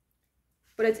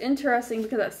 But it's interesting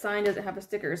because that sign doesn't have a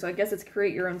sticker, so I guess it's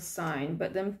create your own sign,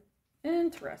 but then,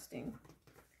 interesting.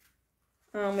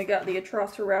 We got the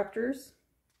Atrociraptors.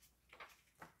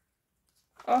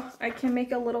 Oh, I can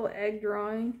make a little egg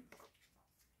drawing.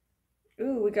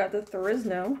 Ooh, we got the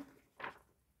Therizno.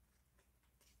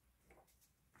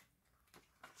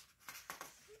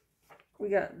 We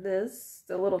got this,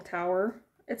 the little tower.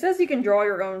 It says you can draw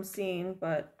your own scene,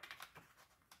 but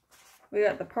we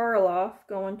got the Paraloff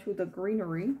going to the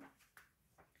greenery.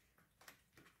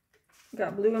 We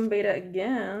got Blue and Beta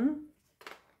again.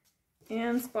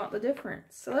 And Spot the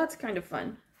Difference. So that's kind of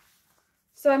fun.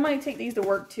 So I might take these to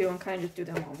work too and kind of just do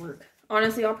them while work.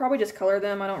 Honestly, I'll probably just color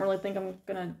them. I don't really think I'm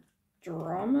gonna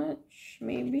draw much,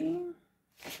 maybe.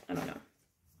 I don't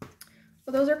know.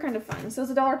 But those are kind of fun. So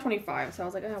it's $1.25, so I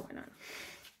was like, oh, why not?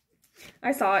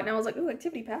 I saw it and I was like, ooh,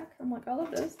 activity pack. I'm like, I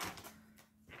love this.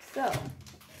 So,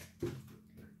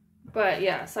 but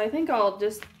yeah, so I think I'll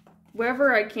just,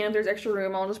 wherever I can, if there's extra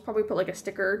room, I'll just probably put like a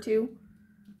sticker or two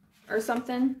or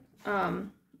something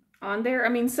on there. I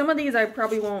mean, some of these I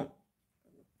probably won't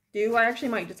do. I actually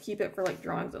might just keep it for like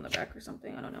drawings on the back or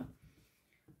something. I don't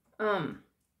know.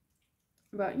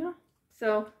 But yeah,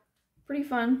 so pretty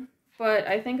fun. But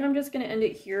I think I'm just going to end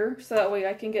it here so that way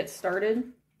I can get started.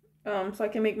 So I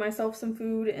can make myself some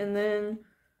food, and then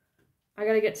I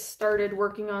got to get started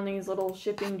working on these little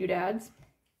shipping doodads.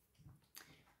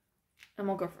 And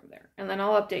we'll go from there. And then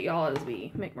I'll update y'all as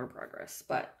we make more progress.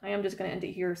 But I am just going to end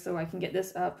it here so I can get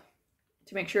this up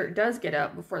to make sure it does get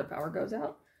up before the power goes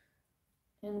out.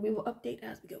 And we will update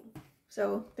as we go.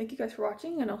 So thank you guys for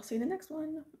watching, and I'll see you in the next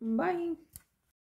one. Bye!